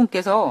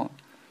남자분께서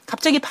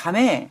갑자기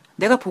밤에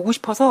내가 보고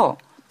싶어서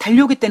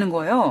달려오겠다는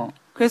거예요.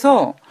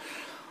 그래서,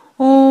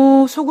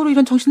 속으로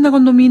이런 정신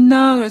나간 놈이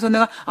있나? 그래서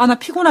내가, 나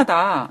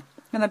피곤하다.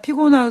 나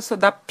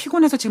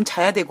피곤해서 지금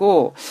자야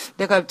되고,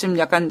 내가 좀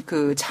약간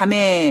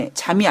잠이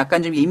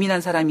약간 좀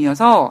예민한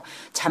사람이어서,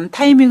 잠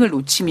타이밍을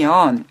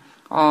놓치면,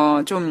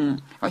 좀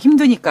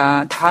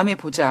힘드니까 다음에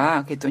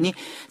보자. 그랬더니,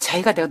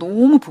 내가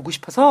너무 보고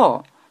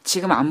싶어서,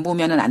 지금 안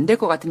보면은 안 될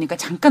것 같으니까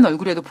잠깐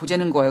얼굴에도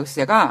보자는 거예요. 그래서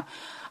제가,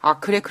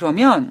 그래,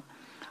 그러면,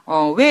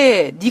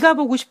 왜 네가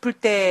보고 싶을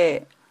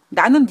때,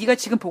 나는 네가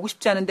지금 보고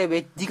싶지 않은데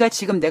왜 네가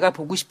지금 내가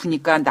보고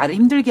싶으니까 나를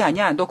힘들게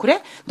하냐? 너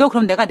그래? 너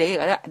그럼 내가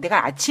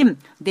아침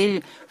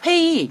내일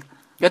회의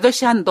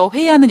 8시 너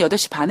회의하는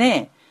 8시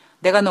반에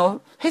내가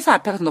너 회사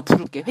앞에 가서 너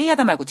부를게.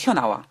 회의하다 말고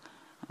튀어나와.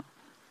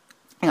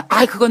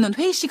 그거는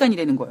회의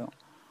시간이라는 거예요.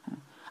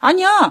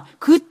 아니야.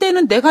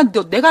 그때는 내가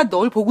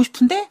널 보고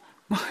싶은데?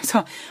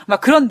 그래서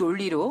막 그런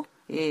논리로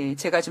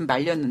제가 좀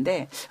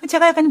말렸는데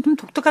제가 약간 좀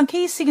독특한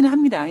케이스이기는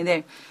합니다.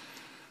 근데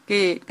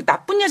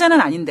나쁜 여자는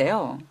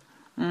아닌데요.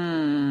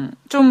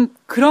 좀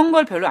그런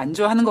걸 별로 안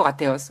좋아하는 것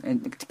같아요.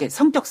 특히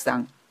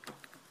성격상.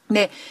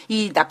 근데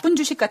이 나쁜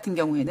주식 같은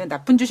경우에는,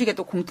 나쁜 주식의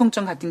또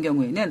공통점 같은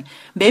경우에는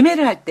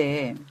매매를 할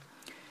때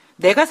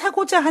내가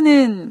사고자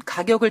하는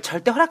가격을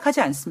절대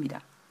허락하지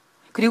않습니다.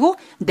 그리고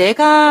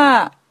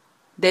내가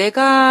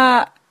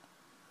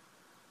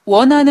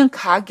원하는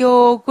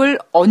가격을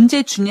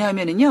언제 주냐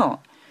하면은요,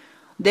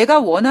 내가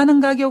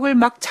원하는 가격을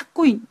막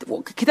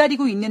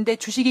기다리고 있는데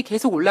주식이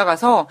계속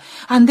올라가서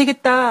안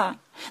되겠다.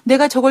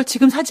 내가 저걸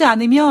지금 사지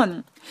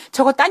않으면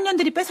저거 딴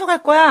년들이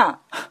뺏어갈 거야.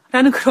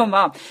 라는 그런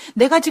마음.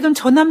 내가 지금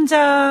저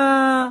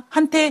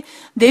남자한테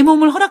내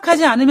몸을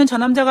허락하지 않으면 저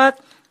남자가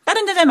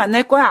다른 여자를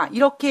만날 거야.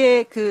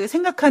 이렇게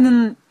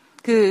생각하는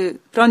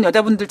그런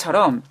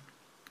여자분들처럼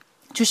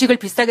주식을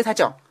비싸게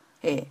사죠.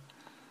 예.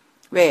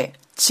 왜?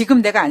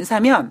 지금 내가 안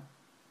사면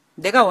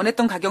내가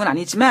원했던 가격은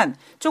아니지만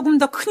조금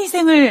더 큰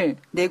희생을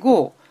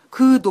내고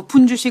그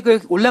높은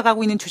주식을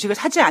올라가고 있는 주식을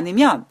사지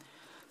않으면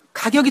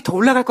가격이 더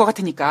올라갈 것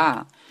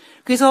같으니까.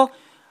 그래서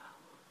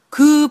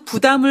그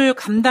부담을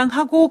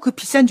감당하고 그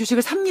비싼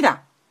주식을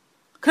삽니다.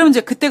 그러면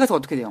이제 그때 가서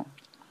어떻게 돼요?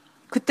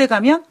 그때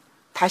가면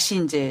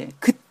다시 이제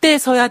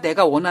그때서야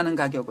내가 원하는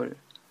가격을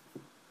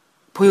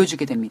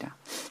보여주게 됩니다.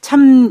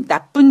 참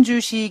나쁜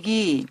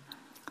주식이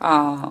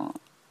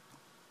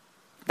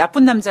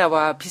나쁜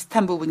남자와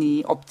비슷한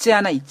부분이 없지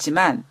않아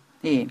있지만,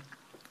 예.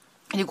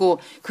 그리고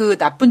그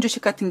나쁜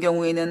주식 같은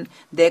경우에는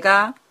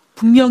내가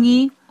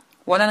분명히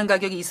원하는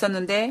가격이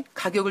있었는데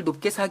가격을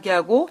높게 사게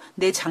하고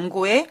내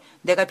잔고에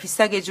내가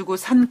비싸게 주고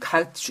산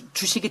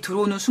주식이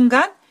들어오는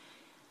순간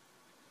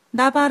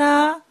나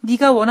봐라,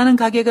 네가 원하는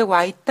가격에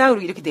와 있다.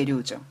 그리고 이렇게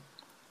내려오죠.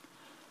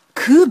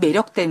 그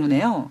매력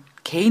때문에요.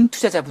 개인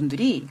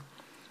투자자분들이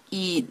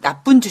이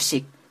나쁜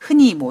주식,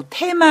 흔히 뭐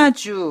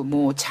테마주,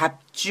 뭐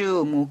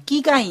잡주, 뭐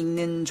끼가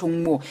있는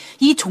종목,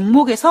 이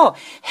종목에서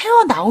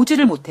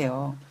헤어나오지를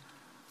못해요.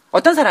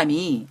 어떤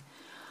사람이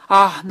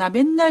나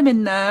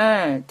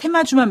맨날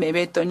테마주만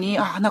매매했더니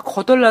나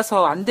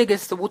거덜나서 안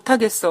되겠어, 못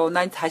하겠어.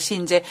 난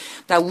다시 이제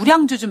나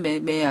우량주 좀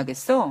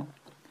매매해야겠어.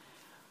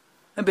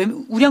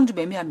 우량주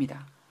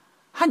매매합니다.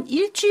 한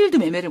일주일도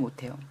매매를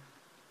못 해요.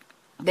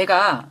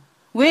 내가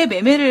왜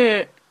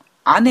매매를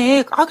안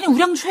해? 그냥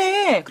우량주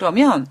해.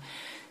 그러면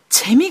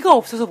재미가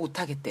없어서 못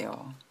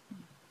하겠대요.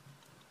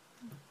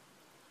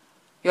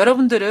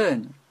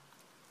 여러분들은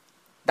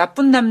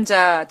나쁜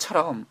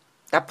남자처럼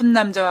나쁜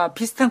남자와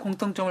비슷한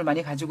공통점을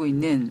많이 가지고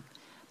있는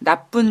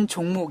나쁜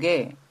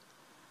종목에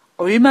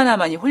얼마나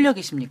많이 홀려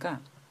계십니까?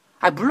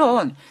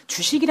 물론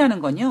주식이라는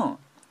건요.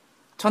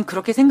 전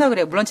그렇게 생각을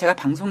해요. 물론 제가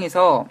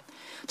방송에서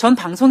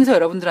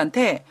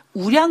여러분들한테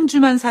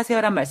우량주만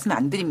사세요란 말씀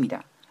안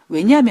드립니다.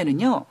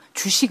 왜냐하면은요.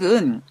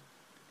 주식은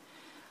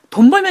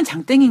돈 벌면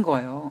장땡인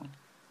거예요.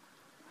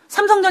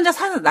 삼성전자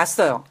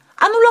놨어요.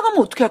 안 올라가면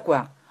어떻게 할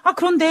거야?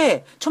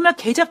 그런데 정말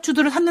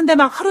개잡주들을 샀는데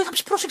막 하루에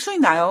 30%씩 수익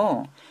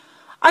나요.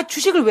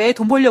 주식을 왜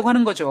돈 벌려고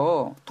하는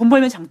거죠? 돈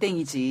벌면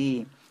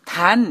장땡이지.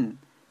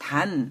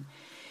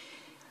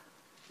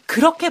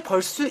 그렇게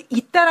벌 수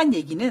있다라는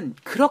얘기는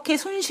그렇게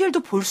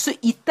손실도 볼 수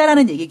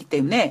있다라는 얘기이기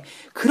때문에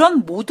그런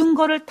모든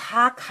거를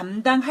다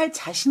감당할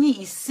자신이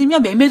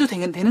있으면 매매도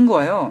되는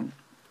거예요.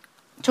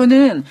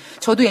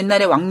 저도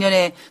옛날에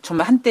왕년에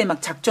정말 한때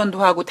막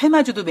작전도 하고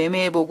테마주도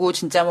매매해보고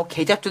진짜 뭐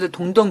개잡주들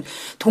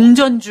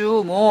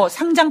동전주 뭐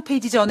상장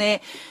폐지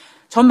전에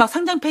전 막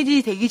상장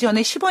폐지 되기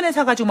전에 10원에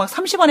사가지고 막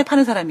 30원에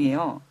파는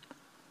사람이에요.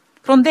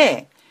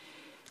 그런데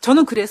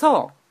저는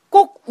그래서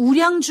꼭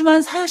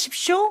우량주만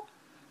사십시오?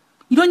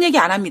 이런 얘기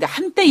안 합니다.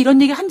 한때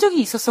이런 얘기 한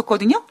적이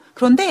있었거든요.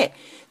 그런데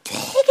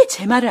되게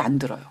제 말을 안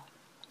들어요.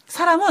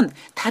 사람은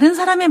다른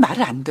사람의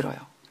말을 안 들어요.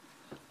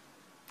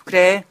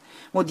 그래,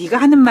 뭐 네가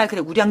하는 말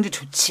그래 우량주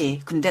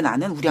좋지. 근데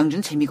나는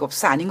우량주는 재미가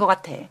없어. 아닌 것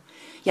같아.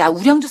 야,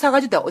 우량주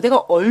사가지고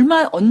내가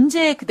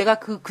언제 내가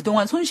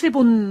그동안 손실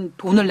본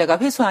돈을 내가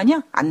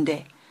회수하냐? 안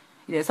돼.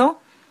 이래서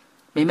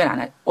매매를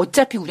안 해.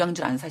 어차피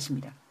우량주를 안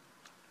사십니다.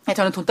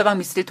 저는 돈다방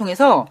미스를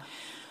통해서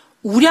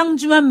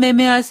우량주만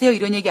매매하세요.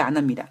 이런 얘기 안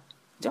합니다.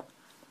 그죠?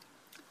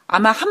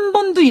 아마 한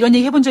번도 이런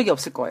얘기 해본 적이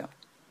없을 거예요.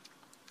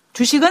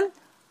 주식은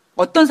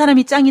어떤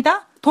사람이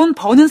짱이다? 돈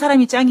버는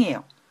사람이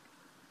짱이에요.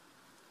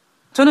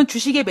 저는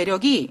주식의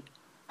매력이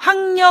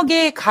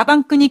학력의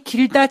가방끈이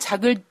길다,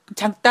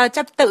 작다,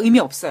 짧다 의미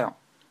없어요.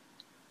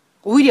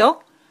 오히려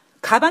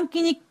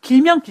가방끈이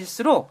길면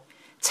길수록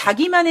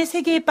자기만의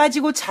세계에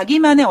빠지고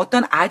자기만의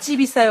어떤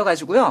아집이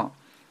쌓여가지고요.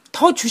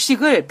 더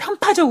주식을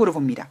편파적으로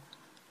봅니다.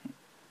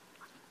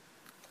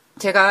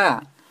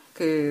 제가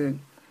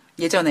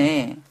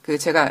예전에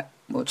제가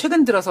뭐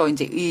최근 들어서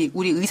이제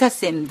우리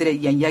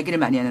의사쌤들의 이야기를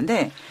많이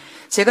하는데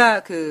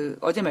제가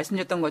어제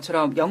말씀드렸던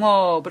것처럼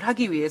영업을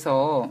하기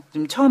위해서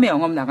좀 처음에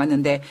영업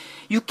나갔는데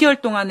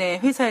 6개월 동안에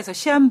회사에서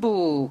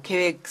시한부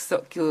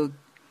계획서,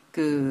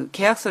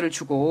 계약서를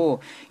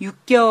주고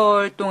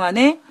 6개월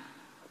동안에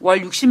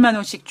월 60만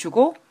원씩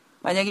주고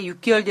만약에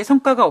 6개월 뒤에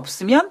성과가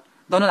없으면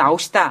너는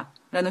아웃이다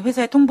라는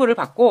회사의 통보를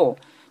받고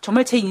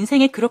정말 제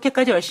인생에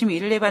그렇게까지 열심히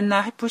일을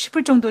해봤나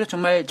싶을 정도로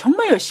정말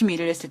열심히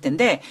일을 했을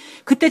텐데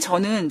그때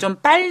저는 좀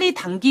빨리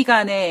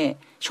단기간에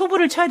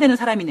쇼부를 쳐야 되는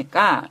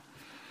사람이니까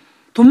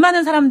돈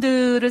많은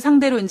사람들을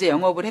상대로 이제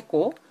영업을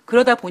했고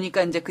그러다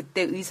보니까 이제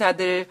그때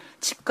의사들,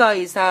 치과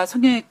의사,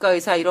 성형외과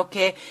의사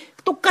이렇게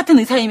똑같은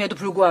의사임에도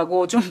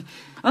불구하고 좀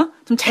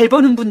잘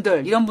버는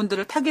분들 이런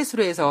분들을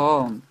타겟으로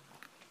해서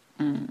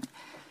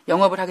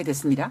영업을 하게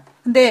됐습니다.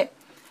 근데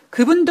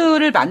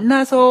그분들을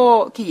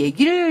만나서 이렇게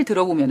얘기를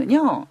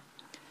들어보면은요,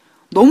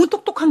 너무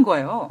똑똑한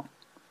거예요.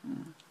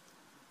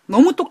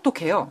 너무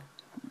똑똑해요.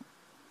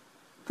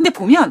 근데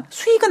보면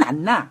수익은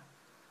안 나.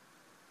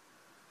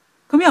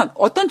 그러면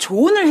어떤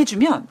조언을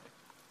해주면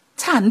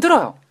잘 안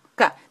들어요.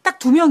 그러니까 딱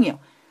두 명이에요.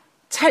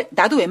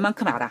 나도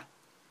웬만큼 알아.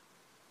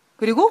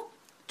 그리고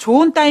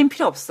조언 따윈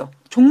필요 없어.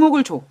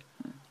 종목을 줘.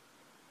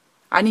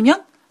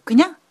 아니면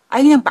그냥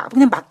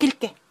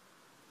맡길게.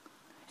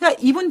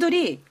 그러니까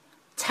이분들이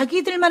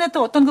자기들만의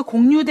또 어떤 그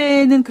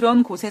공유되는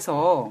그런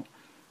곳에서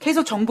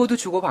계속 정보도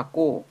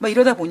주고받고 막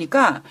이러다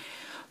보니까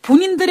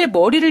본인들의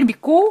머리를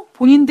믿고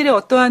본인들의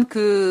어떠한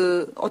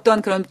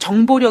그런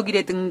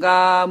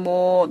정보력이라든가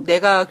뭐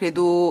내가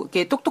그래도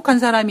이렇게 똑똑한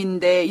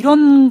사람인데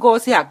이런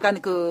것에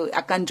약간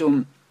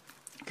좀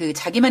그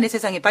자기만의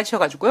세상에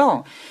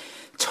빠지셔가지고요.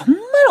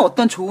 정말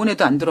어떤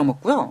조언에도 안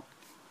들어먹고요.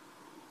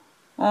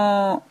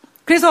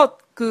 그래서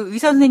그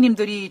의사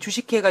선생님들이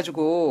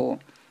주식해가지고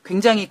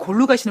굉장히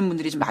골로 가시는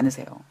분들이 좀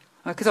많으세요.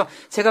 그래서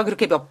제가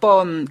그렇게 몇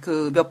분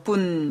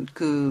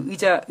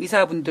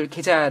의사분들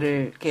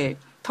계좌를 이렇게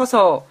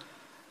터서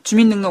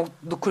주민등록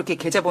놓고 이렇게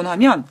계좌번호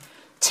하면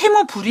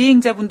채무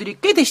불이행자분들이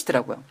꽤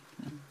되시더라고요.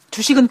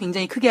 주식은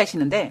굉장히 크게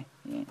하시는데,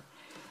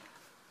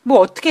 뭐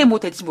어떻게 뭐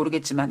될지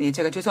모르겠지만,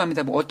 제가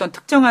죄송합니다. 뭐 어떤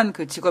특정한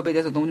그 직업에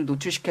대해서 너무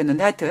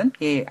노출시켰는데 하여튼,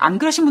 안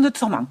그러신 분들도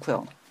더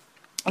많고요.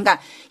 그러니까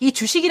이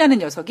주식이라는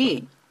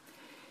녀석이,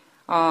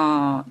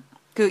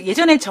 그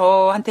예전에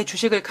저한테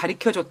주식을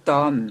가르쳐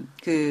줬던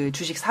그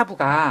주식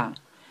사부가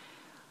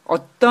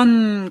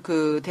어떤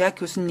그 대학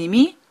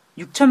교수님이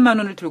 6천만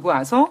원을 들고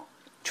와서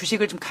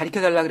주식을 좀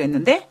가르쳐 달라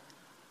그랬는데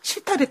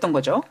싫다 그랬던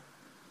거죠.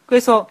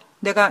 그래서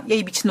내가 야,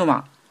 이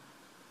미친놈아.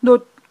 너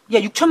야,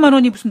 6천만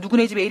원이 무슨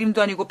누구네 집에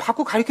이름도 아니고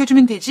받고 가르쳐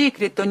주면 되지.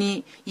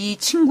 그랬더니 이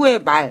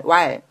친구의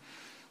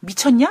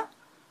미쳤냐?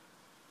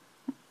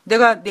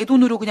 내가 내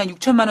돈으로 그냥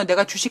 6천만 원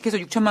내가 주식해서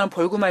 6천만 원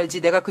벌고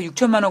말지 내가 그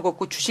 6천만 원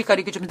갖고 주식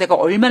가르쳐 주면 내가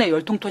얼마나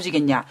열통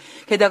터지겠냐.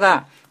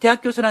 게다가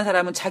대학 교수라는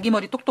사람은 자기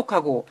머리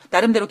똑똑하고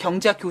나름대로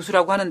경제학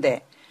교수라고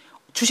하는데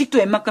주식도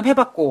웬만큼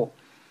해봤고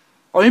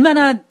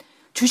얼마나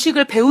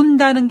주식을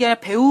배운다는 게 아니라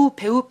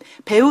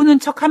배우는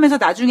척 하면서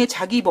나중에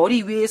자기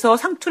머리 위에서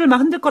상투를 막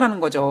흔들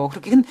거라는 거죠.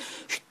 그렇게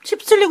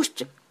휩쓸리고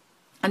싶지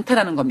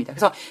않다라는 겁니다.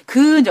 그래서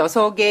그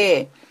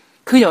녀석이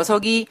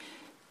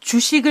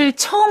주식을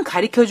처음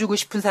가르쳐주고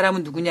싶은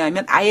사람은 누구냐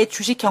하면 아예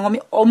주식 경험이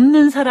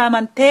없는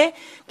사람한테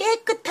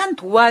깨끗한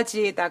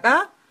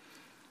도화지에다가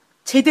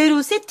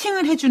제대로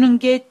세팅을 해주는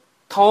게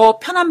더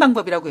편한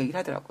방법이라고 얘기를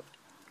하더라고요.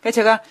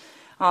 그러니까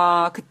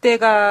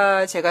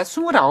그때가 제가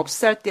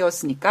 29살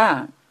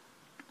때였으니까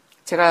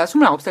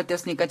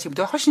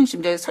지금부터 훨씬 이제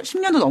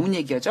 10년도 넘은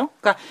얘기죠.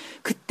 그러니까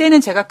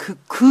그때는 제가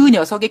그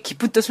녀석의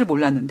깊은 뜻을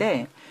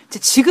몰랐는데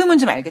지금은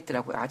좀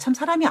알겠더라고요. 아, 참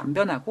사람이 안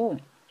변하고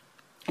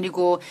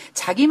그리고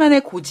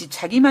자기만의 고집,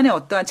 자기만의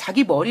어떠한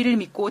자기 머리를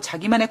믿고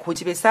자기만의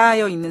고집에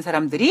쌓여 있는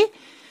사람들이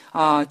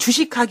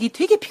주식하기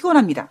되게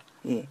피곤합니다.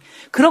 예.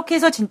 그렇게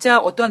해서 진짜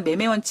어떠한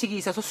매매 원칙이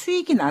있어서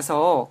수익이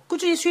나서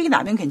꾸준히 수익이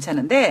나면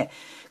괜찮은데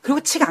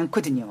그렇지가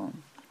않거든요.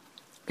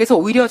 그래서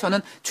오히려 저는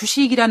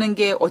주식이라는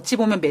게 어찌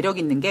보면 매력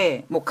있는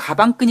게 뭐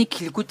가방끈이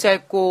길고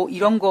짧고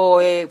이런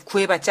거에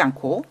구애받지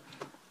않고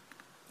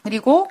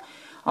그리고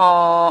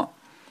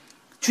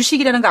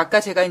주식이라는 거 아까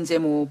제가 이제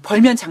뭐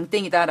벌면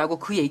장땡이다라고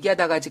그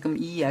얘기하다가 지금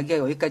이 이야기가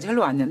여기까지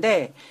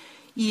흘러왔는데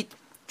이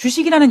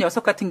주식이라는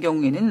녀석 같은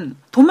경우에는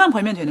돈만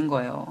벌면 되는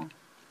거예요.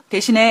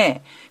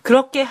 대신에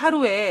그렇게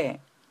하루에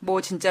뭐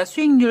진짜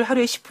수익률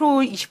하루에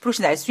 10%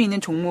 20%씩 날 수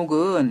있는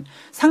종목은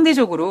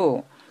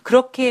상대적으로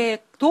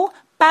그렇게도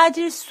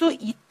빠질 수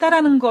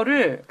있다라는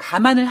거를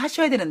감안을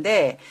하셔야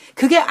되는데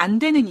그게 안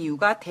되는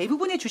이유가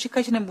대부분의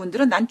주식하시는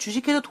분들은 난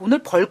주식해서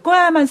돈을 벌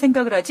거야만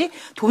생각을 하지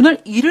돈을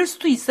잃을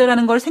수도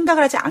있어라는 걸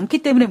생각을 하지 않기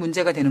때문에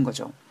문제가 되는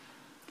거죠.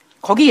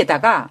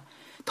 거기에다가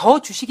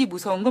더 주식이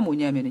무서운 건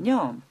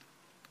뭐냐면요.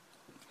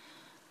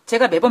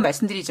 제가 매번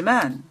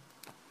말씀드리지만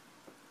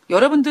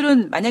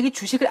여러분들은 만약에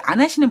주식을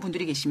안 하시는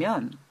분들이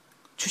계시면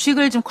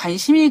주식을 좀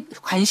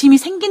관심이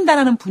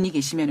생긴다라는 분이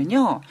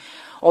계시면은요.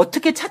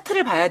 어떻게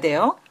차트를 봐야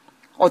돼요?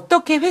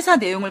 어떻게 회사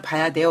내용을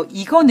봐야 돼요?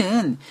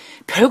 이거는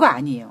별거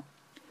아니에요.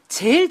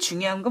 제일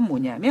중요한 건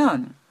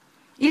뭐냐면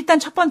일단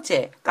첫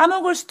번째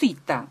까먹을 수도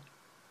있다.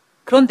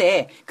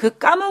 그런데 그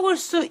까먹을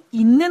수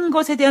있는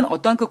것에 대한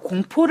어떤 그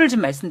공포를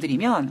좀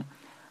말씀드리면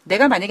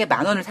내가 만약에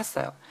 10,000원을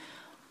샀어요.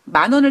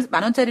 만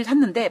원짜리를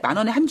샀는데 만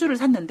원에 한 주를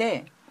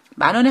샀는데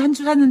만 원에 한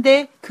주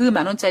샀는데 그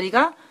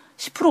 10,000원짜리가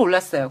 10%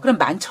 올랐어요. 그럼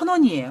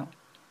 11,000원이에요.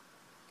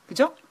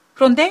 그죠?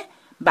 그런데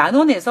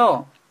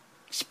 10,000원에서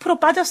 10%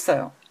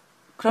 빠졌어요.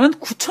 그러면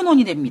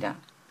 9,000원이 됩니다.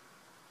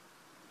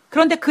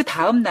 그런데 그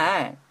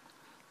다음날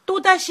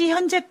또다시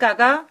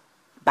현재가가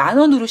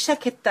 10,000원으로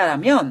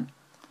시작했다라면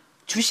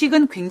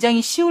주식은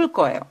굉장히 쉬울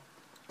거예요.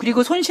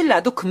 그리고 손실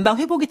나도 금방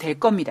회복이 될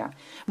겁니다.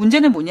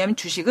 문제는 뭐냐면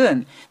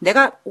주식은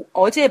내가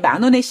어제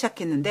 10,000원에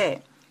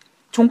시작했는데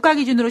종가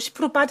기준으로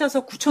 10%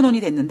 빠져서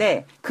 9,000원이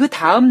됐는데 그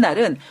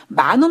다음날은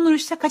 10,000원으로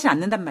시작하지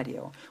않는단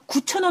말이에요.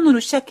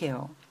 9,000원으로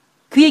시작해요.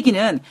 그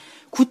얘기는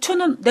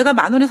 9,000원 내가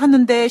 10,000원에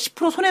샀는데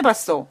 10%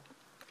 손해봤어.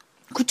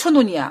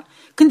 9,000원이야.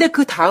 근데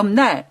그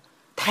다음날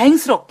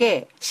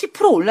다행스럽게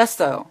 10%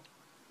 올랐어요.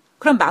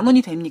 그럼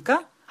 10,000원이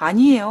됩니까?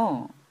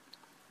 아니에요.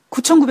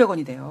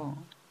 9,900원이 돼요.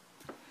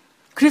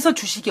 그래서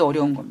주식이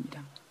어려운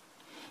겁니다.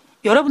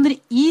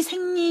 여러분들이 이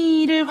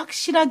생리를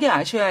확실하게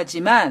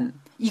아셔야지만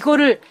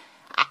이거를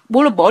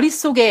물론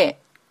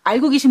머릿속에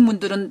알고 계신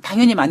분들은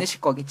당연히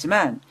많으실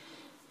거겠지만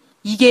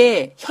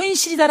이게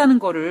현실이다라는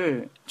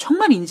거를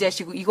정말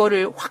인지하시고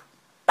이거를 확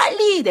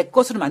빨리 내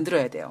것으로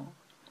만들어야 돼요.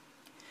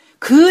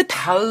 그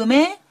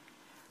다음에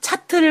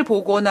차트를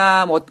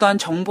보거나 뭐 어떤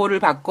정보를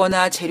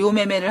받거나 재료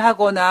매매를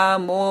하거나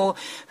뭐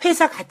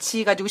회사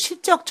가치 가지고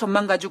실적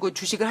전망 가지고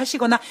주식을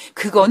하시거나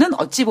그거는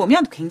어찌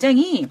보면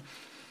굉장히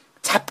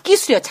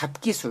잡기술이에요.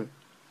 잡기술.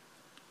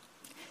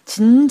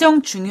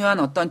 진정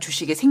중요한 어떤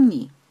주식의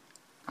생리.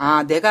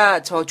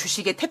 내가 저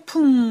주식의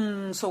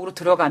태풍 속으로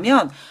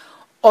들어가면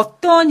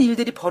어떤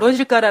일들이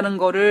벌어질까라는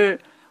거를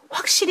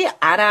확실히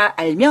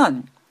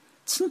알면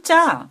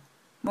진짜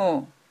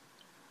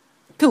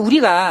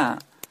우리가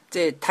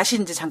이제 다시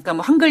이제 잠깐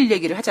한글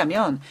얘기를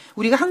하자면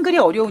우리가 한글이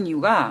어려운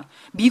이유가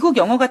미국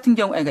영어 같은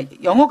경우 그러니까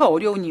영어가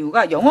어려운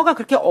이유가 영어가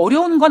그렇게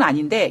어려운 건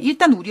아닌데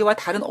일단 우리와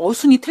다른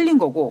어순이 틀린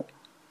거고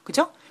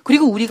그죠?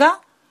 그리고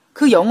우리가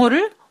그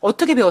영어를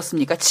어떻게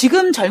배웠습니까?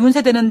 지금 젊은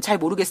세대는 잘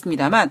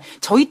모르겠습니다만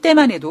저희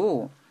때만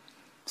해도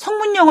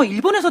성문 영어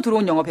일본에서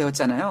들어온 영어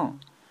배웠잖아요.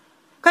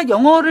 그러니까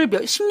영어를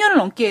 10년을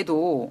넘게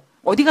해도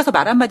어디 가서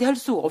말 한마디 할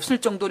수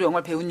없을 정도로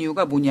영어를 배운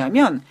이유가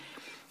뭐냐면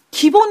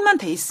기본만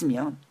돼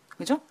있으면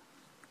그죠?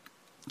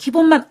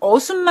 기본만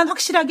어순만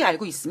확실하게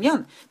알고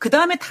있으면 그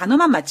다음에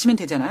단어만 맞추면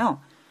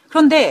되잖아요.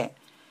 그런데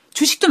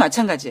주식도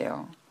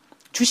마찬가지예요.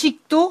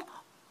 주식도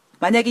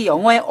만약에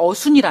영어의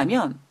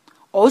어순이라면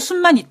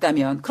어순만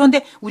있다면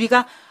그런데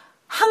우리가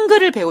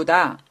한글을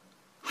배우다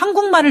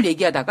한국말을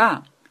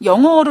얘기하다가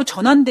영어로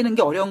전환되는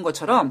게 어려운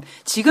것처럼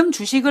지금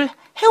주식을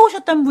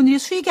해오셨던 분들이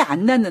수익이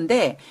안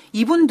났는데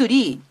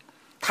이분들이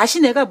다시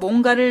내가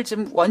뭔가를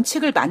좀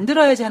원칙을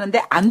만들어야지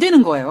하는데 안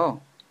되는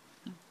거예요.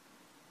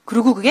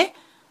 그리고 그게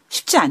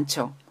쉽지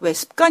않죠. 왜?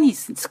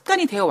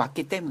 습관이 되어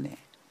왔기 때문에.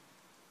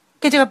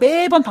 그러니까 제가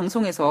매번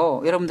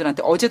방송에서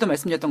여러분들한테 어제도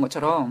말씀드렸던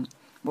것처럼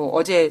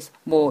어제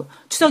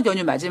추석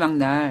연휴 마지막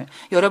날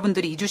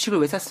여러분들이 이 주식을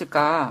왜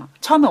샀을까?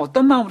 처음에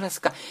어떤 마음으로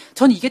샀을까?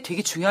 저는 이게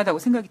되게 중요하다고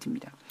생각이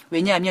듭니다.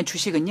 왜냐하면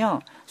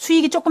주식은요.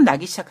 수익이 조금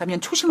나기 시작하면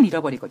초심을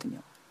잃어버리거든요.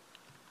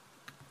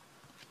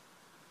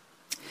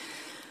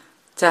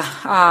 자,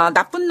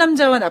 나쁜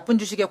남자와 나쁜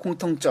주식의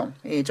공통점.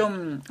 예,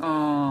 좀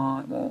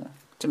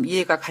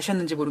이해가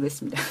가셨는지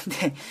모르겠습니다.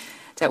 네.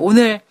 자,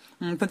 오늘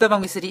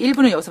돈다방 미스리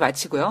 1부는 여기서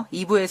마치고요.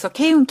 2부에서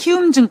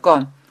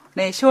키움증권의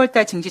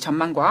 10월달 증시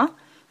전망과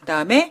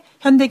그다음에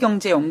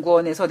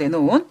현대경제연구원에서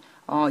내놓은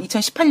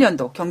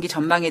 2018년도 경기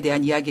전망에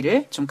대한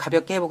이야기를 좀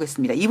가볍게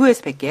해보겠습니다.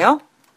 2부에서 뵐게요.